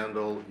the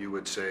handle, you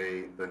would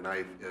say the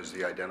knife is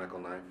the identical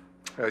knife?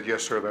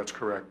 Yes, sir, that's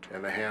correct.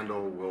 And the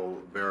handle will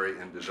vary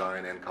in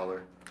design and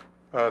color?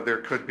 There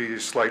could be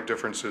slight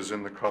differences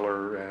in the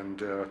color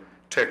and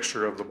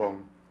texture of the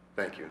bone.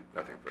 Thank you.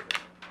 Nothing further.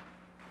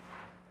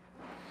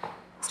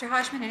 Mr.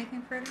 Hodgman,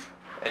 anything further?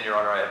 And Your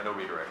Honor, I have no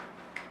redirect.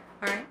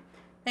 All right.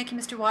 Thank you,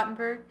 Mr.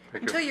 Wattenberg. Thank you.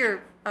 Until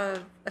you're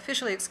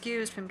officially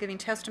excused from giving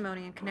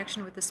testimony in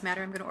connection with this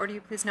matter, I'm going to order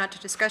you please not to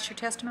discuss your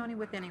testimony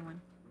with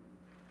anyone.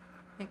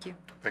 Thank you.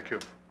 Thank you.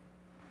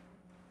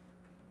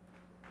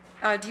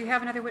 Do you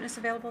have another witness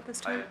available at this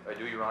time? I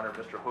do, Your Honor.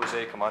 Mr.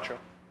 Jose Camacho.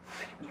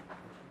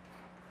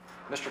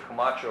 Mr.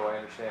 Camacho, I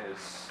understand,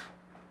 is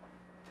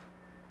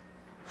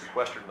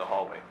sequestered in the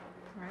hallway.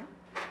 All right.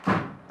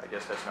 I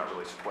guess that's not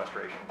really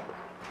sequestration.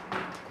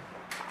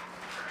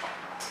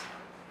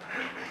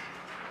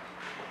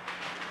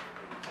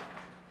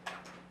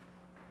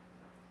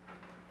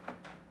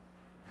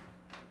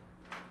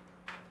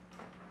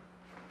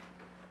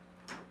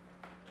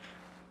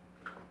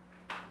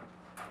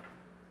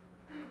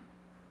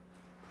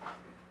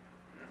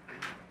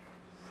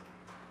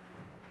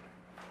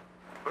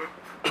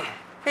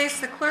 Face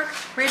the clerk.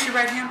 Raise your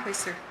right hand, please,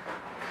 sir.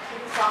 Do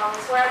you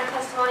solemnly swear the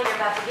testimony you're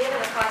about to give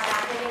and the cause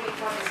now pending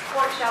before this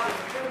court shall be the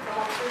truth, the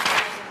whole truth, and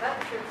nothing but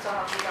the truth, so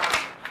help you God?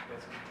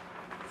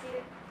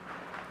 Seated.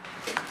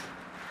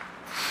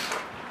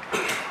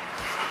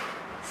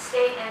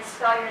 State and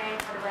spell your name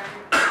for the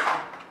record.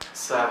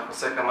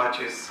 Jose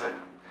Camacho is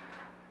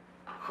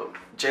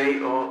Jose.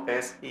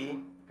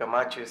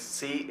 Camacho is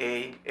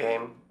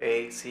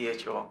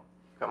Camacho.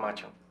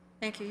 Camacho.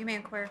 Thank you. You may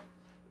inquire.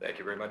 Thank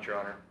you very much, Your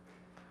Honor.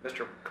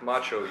 Mr.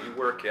 Camacho, you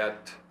work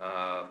at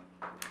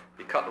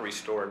the cutlery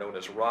store known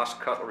as Ross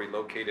Cutlery,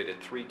 located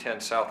at 310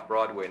 South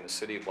Broadway in the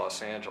city of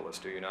Los Angeles,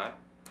 do you not?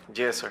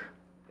 Yes, sir.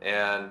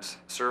 And,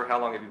 sir, how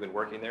long have you been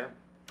working there?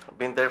 I've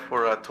been there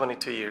for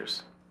 22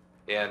 years.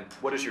 And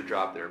what is your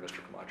job there, Mr.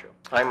 Camacho?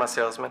 I'm a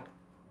salesman.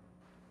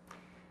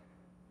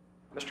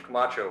 Mr.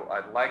 Camacho,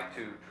 I'd like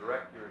to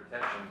direct your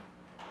attention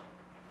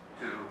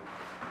to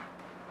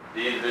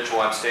the individual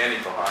I'm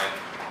standing behind.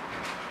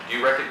 Do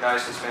you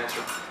recognize this man,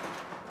 sir?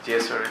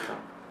 Yes, sir.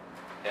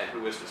 And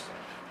who is this man?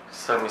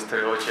 So,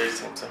 Mr. O.J.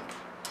 Simpson.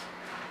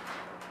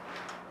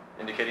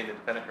 Indicating the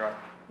defendant, Your Honor?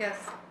 Yes.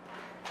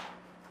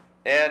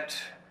 And,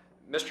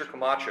 Mr.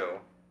 Camacho,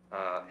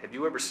 have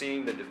you ever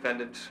seen the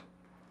defendant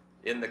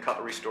in the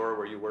cutlery store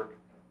where you work?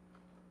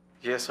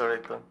 Yes,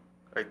 sir,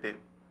 I did.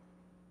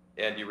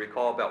 And do you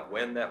recall about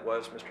when that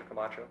was, Mr.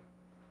 Camacho?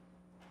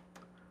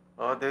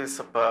 Oh, this is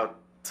about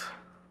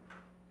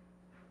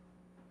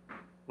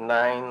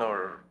 9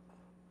 or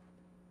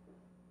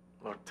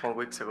 10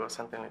 weeks ago,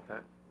 something like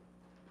that.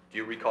 Do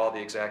you recall the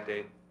exact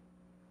date?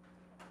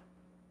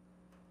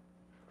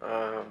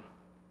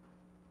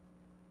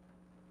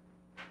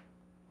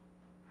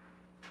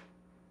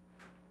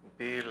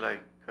 Be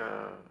like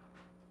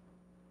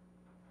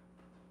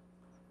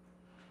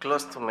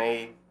close to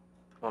May,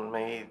 on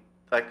May,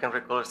 I can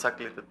recall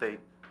exactly the date.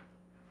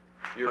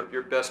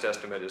 Your best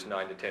estimate is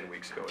 9 to 10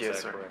 weeks ago, is Yes,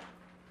 that sir. correct?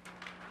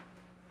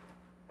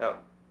 Now,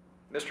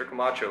 Mr.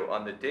 Camacho,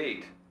 on the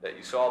date that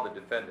you saw the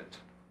defendant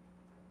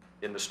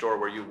in the store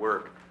where you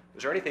work,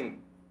 was there anything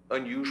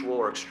unusual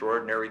or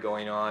extraordinary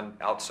going on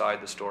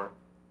outside the store?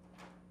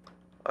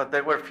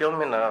 They were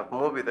filming a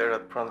movie there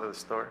at front of the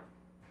store.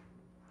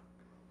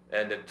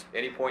 And at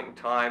any point in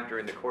time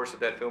during the course of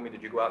that filming,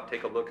 did you go out and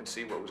take a look and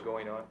see what was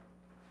going on?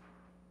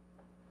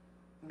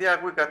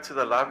 Yeah, we got to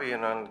the lobby,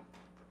 and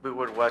we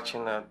were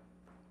watching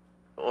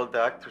all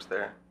the actors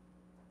there.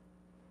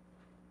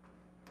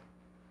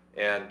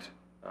 And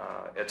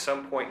at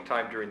some point in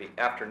time during the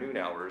afternoon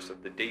hours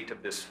of the date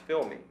of this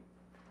filming,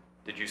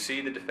 did you see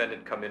the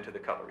defendant come into the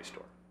cutlery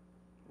store?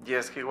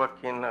 Yes, he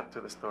walked in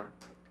to the store.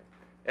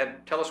 And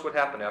tell us what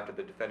happened after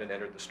the defendant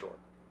entered the store.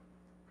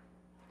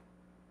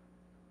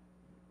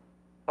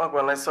 Well,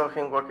 when I saw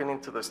him walking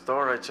into the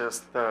store, I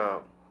just, I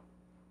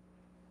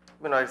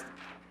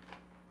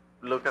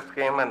looked at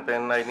him, and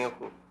then I knew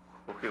who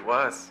he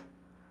was.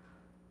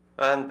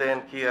 And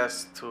then he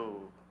asked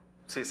to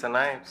see some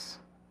knives.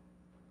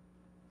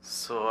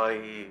 So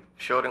I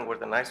showed him where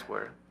the knives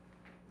were.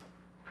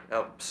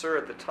 Now, sir,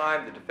 at the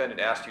time the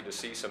defendant asked you to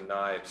see some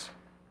knives,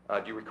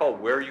 do you recall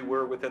where you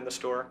were within the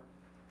store?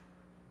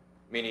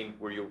 Meaning,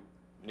 were you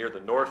near the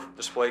north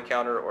display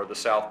counter or the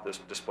south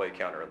display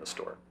counter in the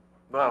store?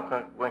 Well,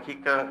 when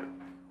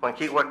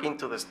he walked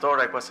into the store,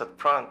 I was at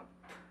front.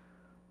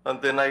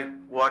 And then I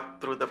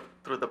walked through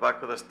the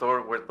back of the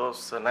store where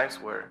those knives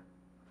were.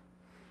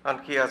 And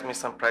he asked me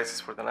some prices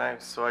for the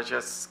knives, so I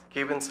just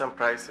gave him some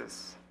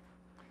prices.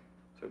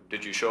 So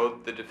did you show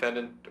the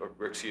defendant, or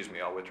excuse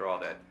me, I'll withdraw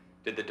that.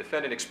 Did the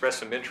defendant express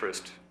some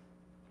interest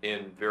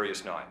in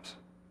various knives?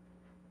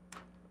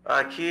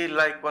 He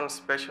liked one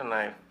special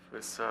knife.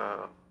 It's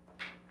a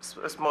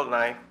small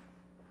knife.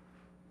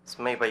 It's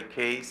made by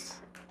Case.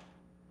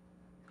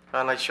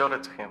 And I showed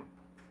it to him.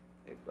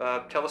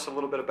 Tell us a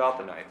little bit about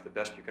the knife, the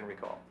best you can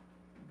recall.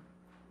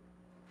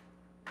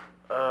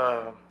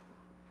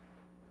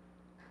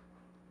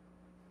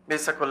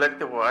 It's a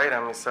collectible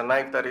item. It's a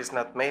knife that is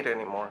not made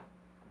anymore.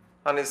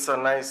 And it's a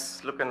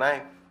nice looking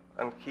knife.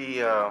 And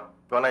he,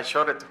 when I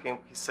showed it to him,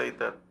 he said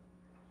that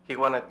he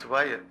wanted to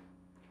buy it.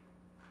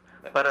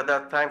 But at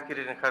that time, he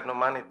didn't have no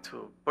money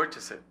to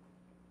purchase it.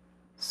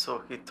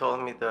 So he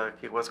told me that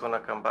he was gonna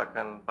come back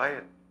and buy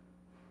it.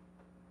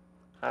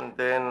 And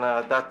then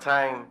at that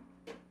time,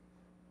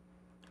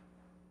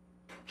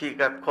 he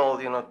got called,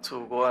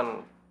 to go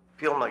and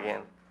film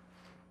again.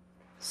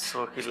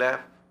 So he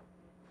left.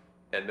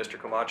 And Mr.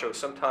 Camacho,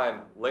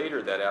 sometime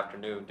later that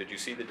afternoon, did you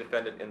see the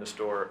defendant in the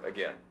store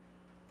again?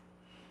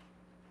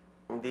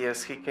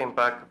 Yes, he came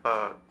back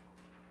about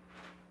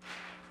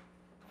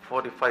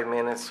 45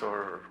 minutes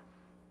or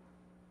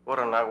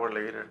an hour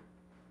later.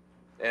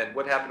 And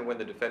what happened when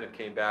the defendant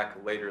came back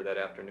later that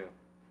afternoon?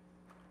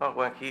 Oh,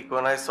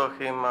 when I saw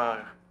him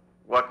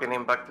walking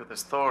in back to the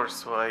store,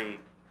 so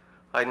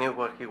I knew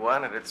what he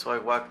wanted, so I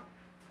walked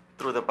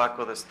through the back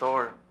of the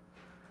store,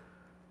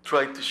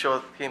 tried to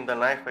show him the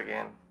knife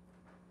again.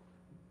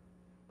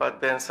 But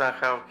then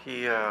somehow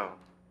he, I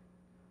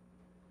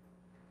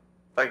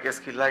guess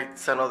he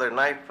liked another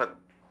knife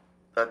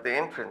at the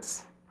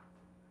entrance.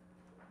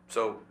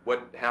 So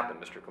what happened,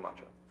 Mr.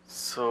 Camacho?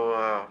 So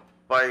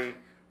I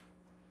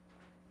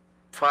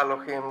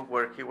followed him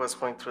where he was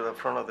going through the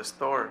front of the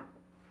store.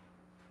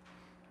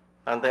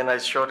 And then I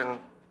showed him,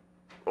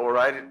 or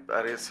I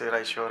didn't say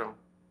I showed him.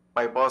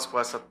 My boss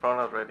was at front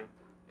already.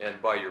 And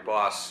by your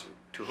boss,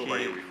 to whom are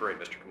you referring,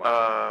 Mr.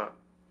 Camacho?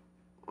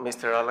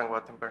 Mr. Alan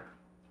Wattenberg.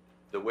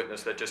 The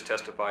witness that just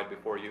testified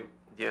before you?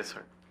 Yes,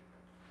 sir.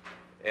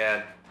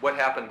 And what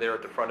happened there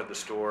at the front of the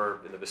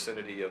store in the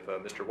vicinity of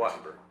Mr.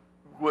 Wattenberg?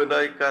 When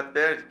I got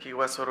there, he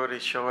was already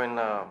showing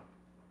a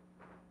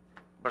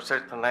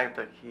certain knife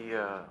that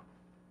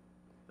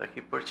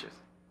he purchased.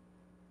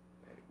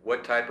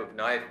 What type of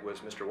knife was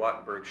Mr.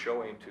 Wattenberg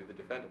showing to the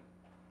defendant?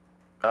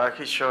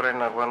 He showed in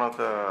one of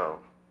the.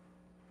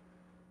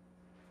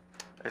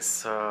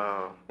 It's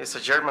a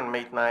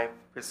German-made knife.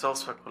 It's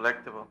also a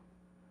collectible.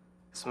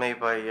 It's made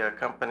by a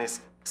company.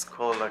 It's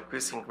called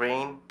Cuisine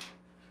Grain.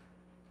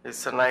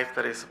 It's a knife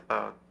that is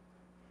about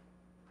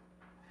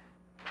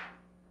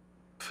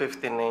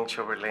 15-inch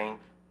over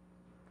length.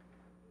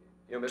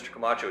 Mr.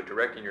 Camacho,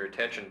 directing your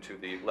attention to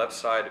the left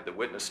side of the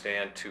witness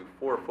stand to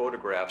 4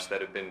 photographs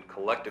that have been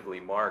collectively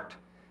marked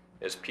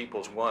as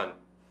People's One.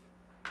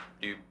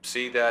 Do you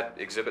see that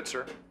exhibit,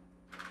 sir?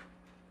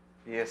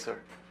 Yes, sir.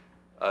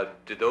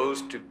 Do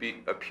those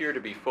appear to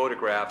be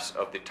photographs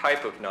of the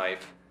type of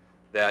knife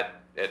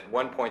that at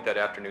one point that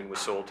afternoon was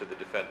sold to the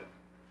defendant?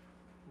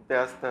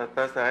 That's the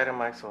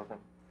item I sold them.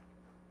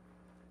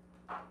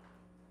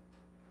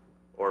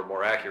 Or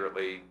more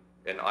accurately,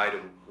 an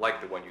item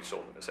like the one you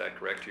sold him. Is that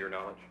correct to your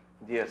knowledge?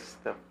 Yes,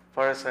 the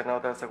first I know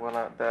that's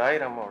the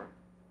item or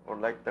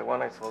like the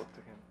one I sold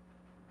to him.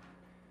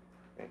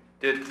 Okay.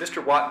 Did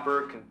Mr.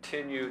 Wattenberg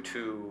continue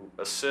to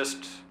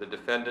assist the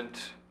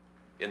defendant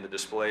in the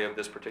display of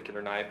this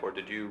particular knife, or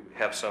did you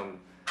have some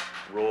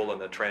role in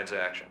the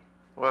transaction?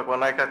 Well,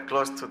 when I got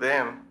close to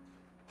them,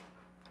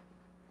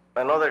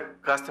 another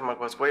customer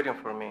was waiting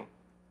for me.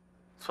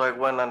 So I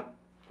went and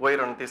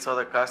waited on this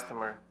other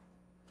customer.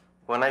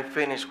 When I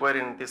finished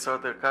waiting on this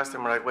other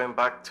customer, I went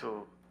back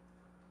to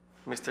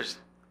Mr.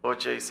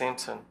 O.J.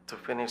 Simpson to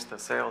finish the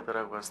sale that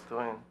I was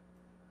doing.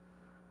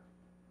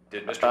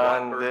 Did Mr.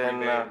 Wattenberg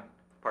remain,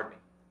 pardon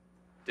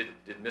me,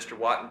 did Mr.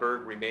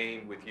 Wattenberg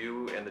remain with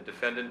you and the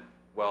defendant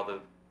while the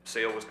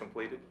sale was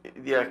completed?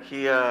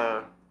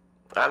 Yeah,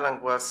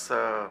 Alan was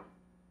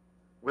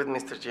with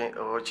Mr.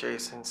 O.J.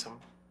 Simpson.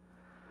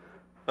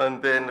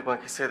 And then when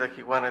he said that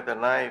he wanted the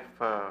knife,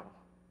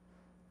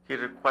 he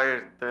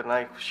required the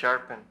knife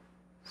sharpened.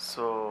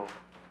 So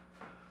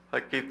I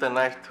gave the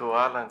knife to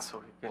Alan so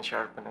he can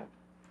sharpen it.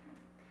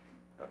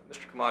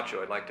 Mr.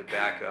 Camacho, I'd like to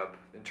back up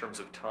in terms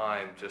of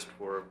time just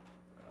for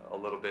a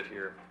little bit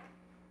here.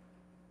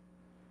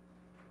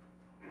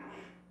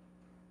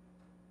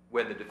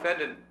 When the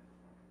defendant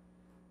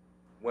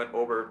went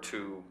over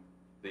to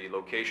the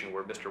location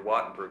where Mr.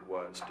 Wattenberg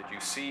was, did you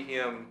see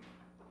him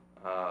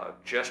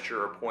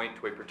gesture or point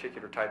to a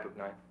particular type of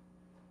knife?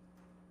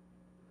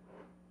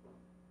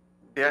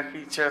 Yeah,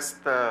 he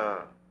just,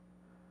 I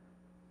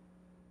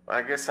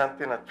guess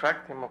something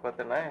attracted him about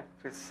the knife.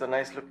 It's a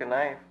nice looking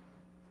knife.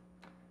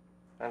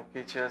 And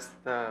he just,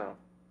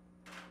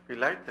 he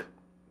liked it.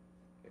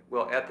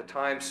 Well, at the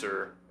time,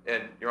 sir,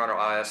 and Your Honor,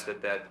 I ask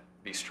that that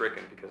be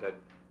stricken because that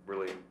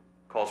really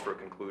calls for a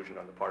conclusion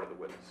on the part of the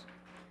witness.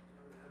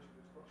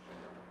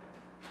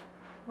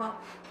 Well,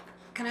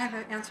 can I have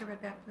an answer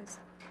read back, please?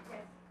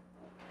 Yes.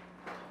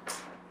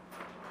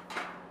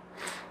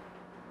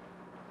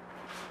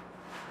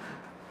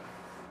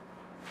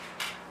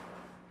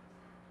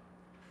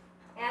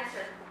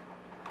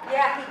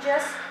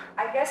 just,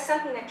 I guess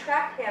something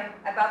attracted him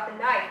about the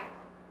knife.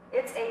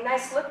 It's a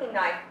nice looking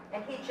knife,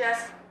 and he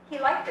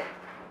liked it.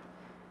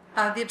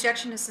 The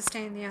objection is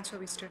sustained. The answer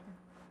will be stricken.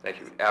 Thank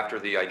you. After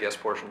the I guess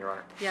portion, Your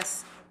Honor?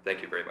 Yes.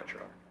 Thank you very much,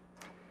 Your Honor.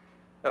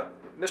 Now,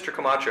 Mr.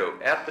 Camacho,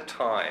 at the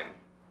time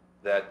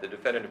that the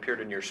defendant appeared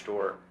in your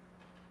store,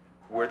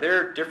 were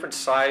there different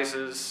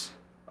sizes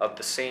of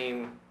the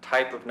same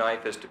type of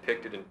knife as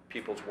depicted in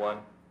People's One?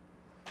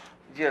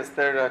 Yes,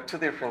 there are two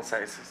different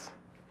sizes.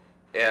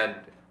 And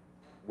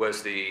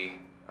was the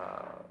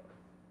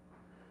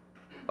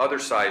other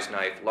size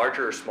knife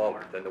larger or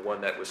smaller than the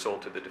one that was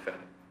sold to the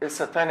defendant?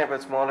 It's a tiny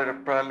bit smaller,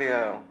 probably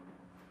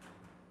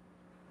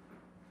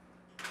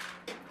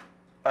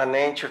an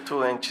inch or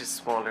 2 inches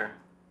smaller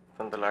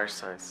than the large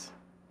size.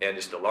 And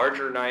is the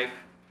larger knife,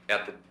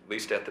 at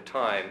least at the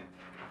time,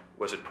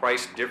 was it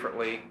priced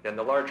differently than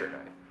the larger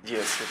knife?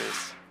 Yes, it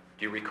is.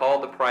 Do you recall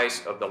the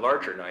price of the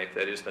larger knife,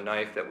 that is the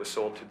knife that was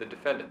sold to the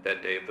defendant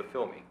that day of the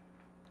filming?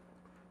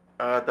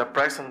 The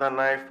price on that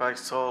knife I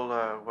sold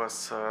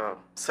was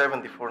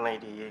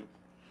 $74.98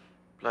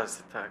 plus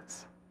the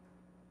tax.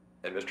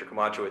 And Mr.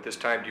 Camacho, at this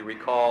time, do you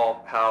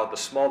recall how the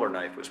smaller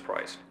knife was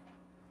priced?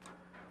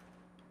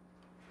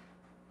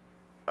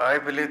 I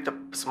believe the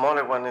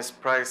smaller one is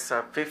priced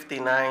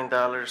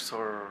 $59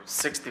 or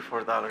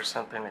 $64,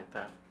 something like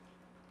that.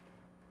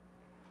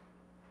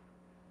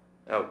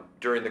 Now,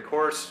 during the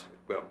course,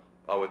 well,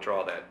 I'll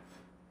withdraw that.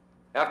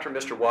 After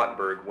Mr.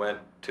 Wattenberg went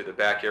to the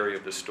back area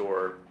of the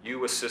store,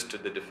 you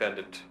assisted the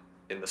defendant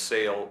in the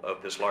sale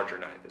of this larger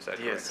knife, is that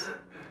correct? Yes.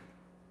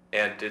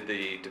 And did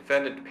the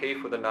defendant pay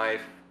for the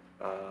knife,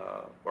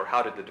 or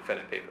how did the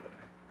defendant pay for the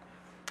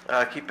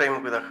knife? He paid me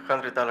with a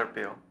 $100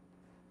 bill.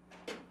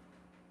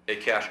 A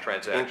cash In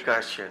transaction?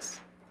 cash, yes.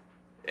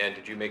 And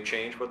did you make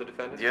change for the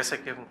defendant? Yes, I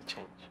gave him the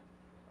change.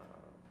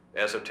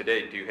 As of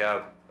today, do you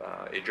have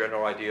a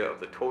general idea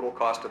of the total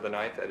cost of the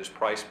knife, that is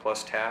price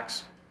plus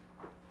tax?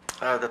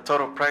 The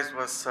total price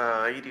was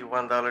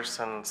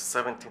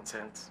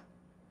 $81.17.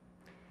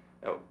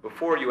 Now,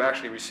 before you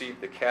actually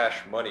received the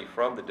cash money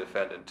from the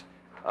defendant,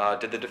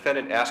 did the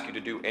defendant ask you to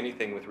do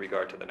anything with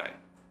regard to the knife?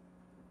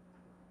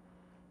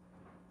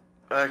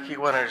 He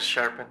wanted it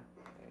sharpened.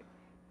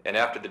 And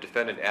after the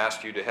defendant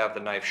asked you to have the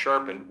knife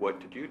sharpened,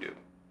 what did you do?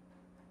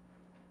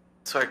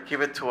 So I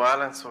gave it to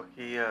Alan, so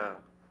he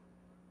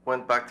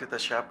went back to the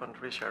shop and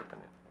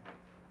resharpened it.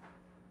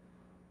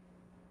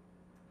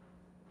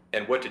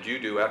 And what did you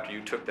do after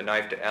you took the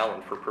knife to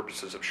Alan for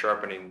purposes of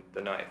sharpening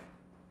the knife?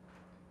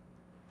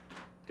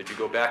 Did you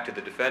go back to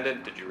the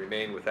defendant? Did you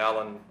remain with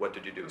Alan? What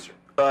did you do, sir?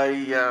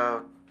 I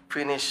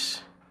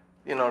finished,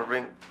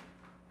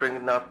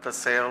 bringing up the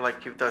sale. I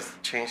give the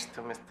change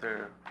to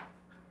Mr.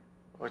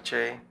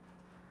 Oche.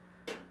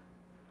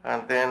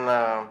 And then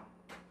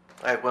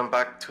I went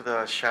back to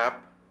the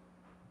shop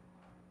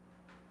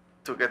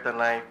to get the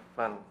knife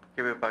and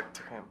give it back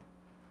to him.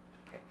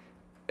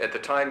 At the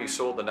time you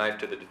sold the knife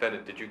to the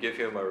defendant, did you give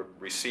him a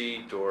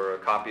receipt or a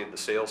copy of the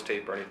sales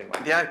tape or anything like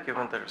that? Yeah, I gave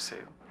him the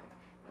receipt.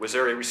 Was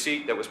there a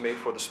receipt that was made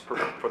for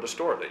the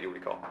store that you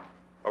recall?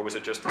 Or was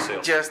it just the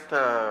sales? Just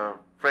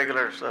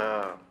regular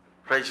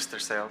register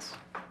sales.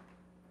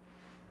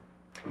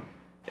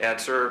 And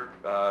sir,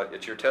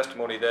 it's your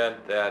testimony then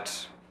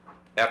that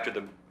after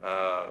the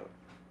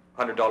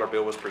 $100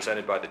 bill was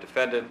presented by the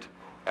defendant,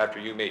 after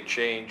you made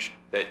change,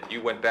 that you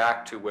went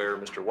back to where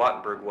Mr.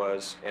 Wattenberg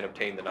was and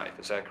obtained the knife,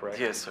 is that correct?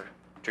 Yes, sir.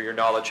 To your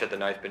knowledge, had the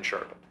knife been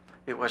sharpened?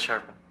 It was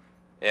sharpened.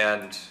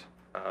 And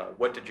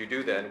what did you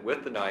do then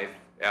with the knife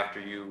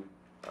after you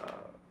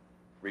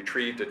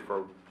retrieved it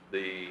from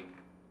the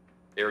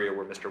area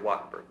where Mr.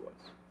 Wattenberg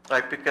was?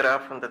 I picked it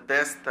up from the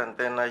desk and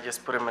then I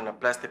just put him in a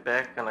plastic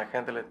bag and I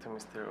handed it to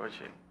Mr.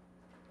 Oje.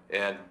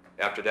 And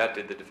after that,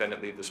 did the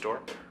defendant leave the store?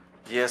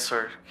 Yes,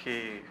 sir.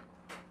 He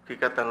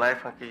got the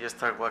knife and he just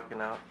started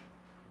walking out.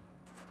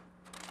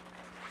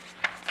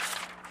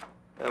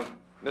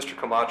 Mr.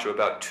 Camacho,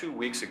 about 2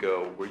 weeks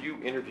ago, were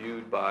you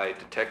interviewed by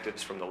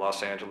detectives from the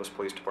Los Angeles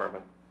Police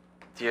Department?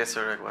 Yes,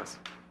 sir, I was.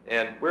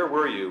 And where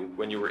were you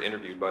when you were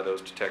interviewed by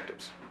those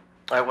detectives?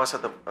 I was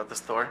at the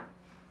store.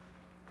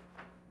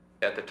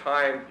 At the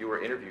time you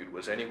were interviewed,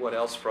 was anyone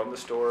else from the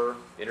store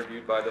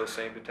interviewed by those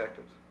same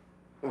detectives?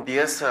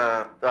 Yes,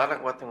 Alan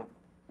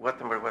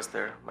Wattenberg was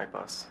there, my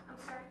boss. I'm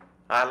sorry?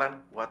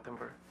 Alan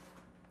Wattenberg.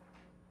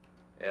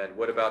 And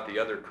what about the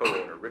other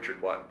co-owner, Richard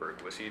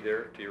Wattenberg? Was he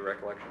there, to your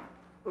recollection?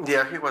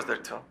 Yeah, he was there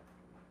too.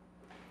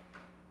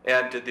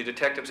 And did the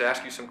detectives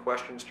ask you some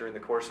questions during the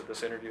course of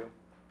this interview?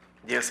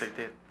 Yes, I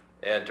did.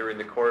 And during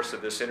the course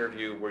of this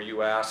interview, were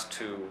you asked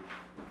to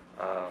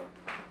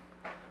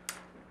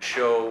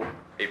show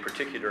a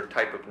particular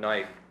type of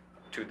knife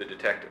to the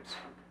detectives?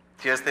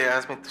 Yes, they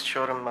asked me to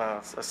show them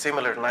a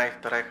similar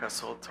knife that I had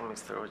sold to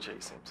Mr. O.J.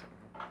 Simpson.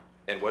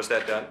 And was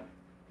that done?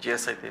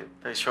 Yes, I did.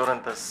 I showed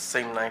them the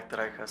same knife that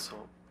I had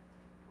sold.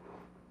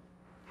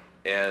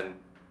 And,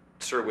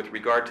 sir, with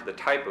regard to the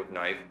type of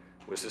knife,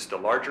 was this the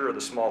larger or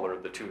the smaller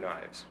of the two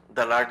knives?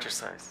 The larger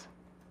size.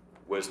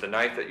 Was the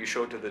knife that you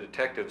showed to the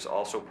detectives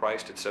also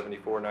priced at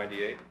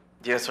 $74.98?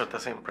 Yes, sir, the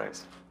same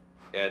price.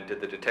 And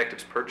did the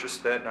detectives purchase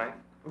that knife?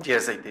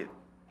 Yes, I did.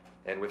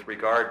 And with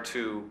regard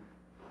to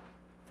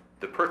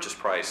the purchase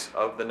price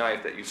of the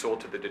knife that you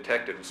sold to the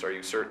detectives, are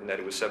you certain that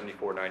it was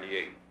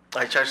 $74.98?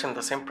 I charged them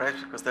the same price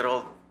because they're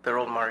all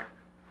marked.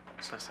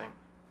 It's the same.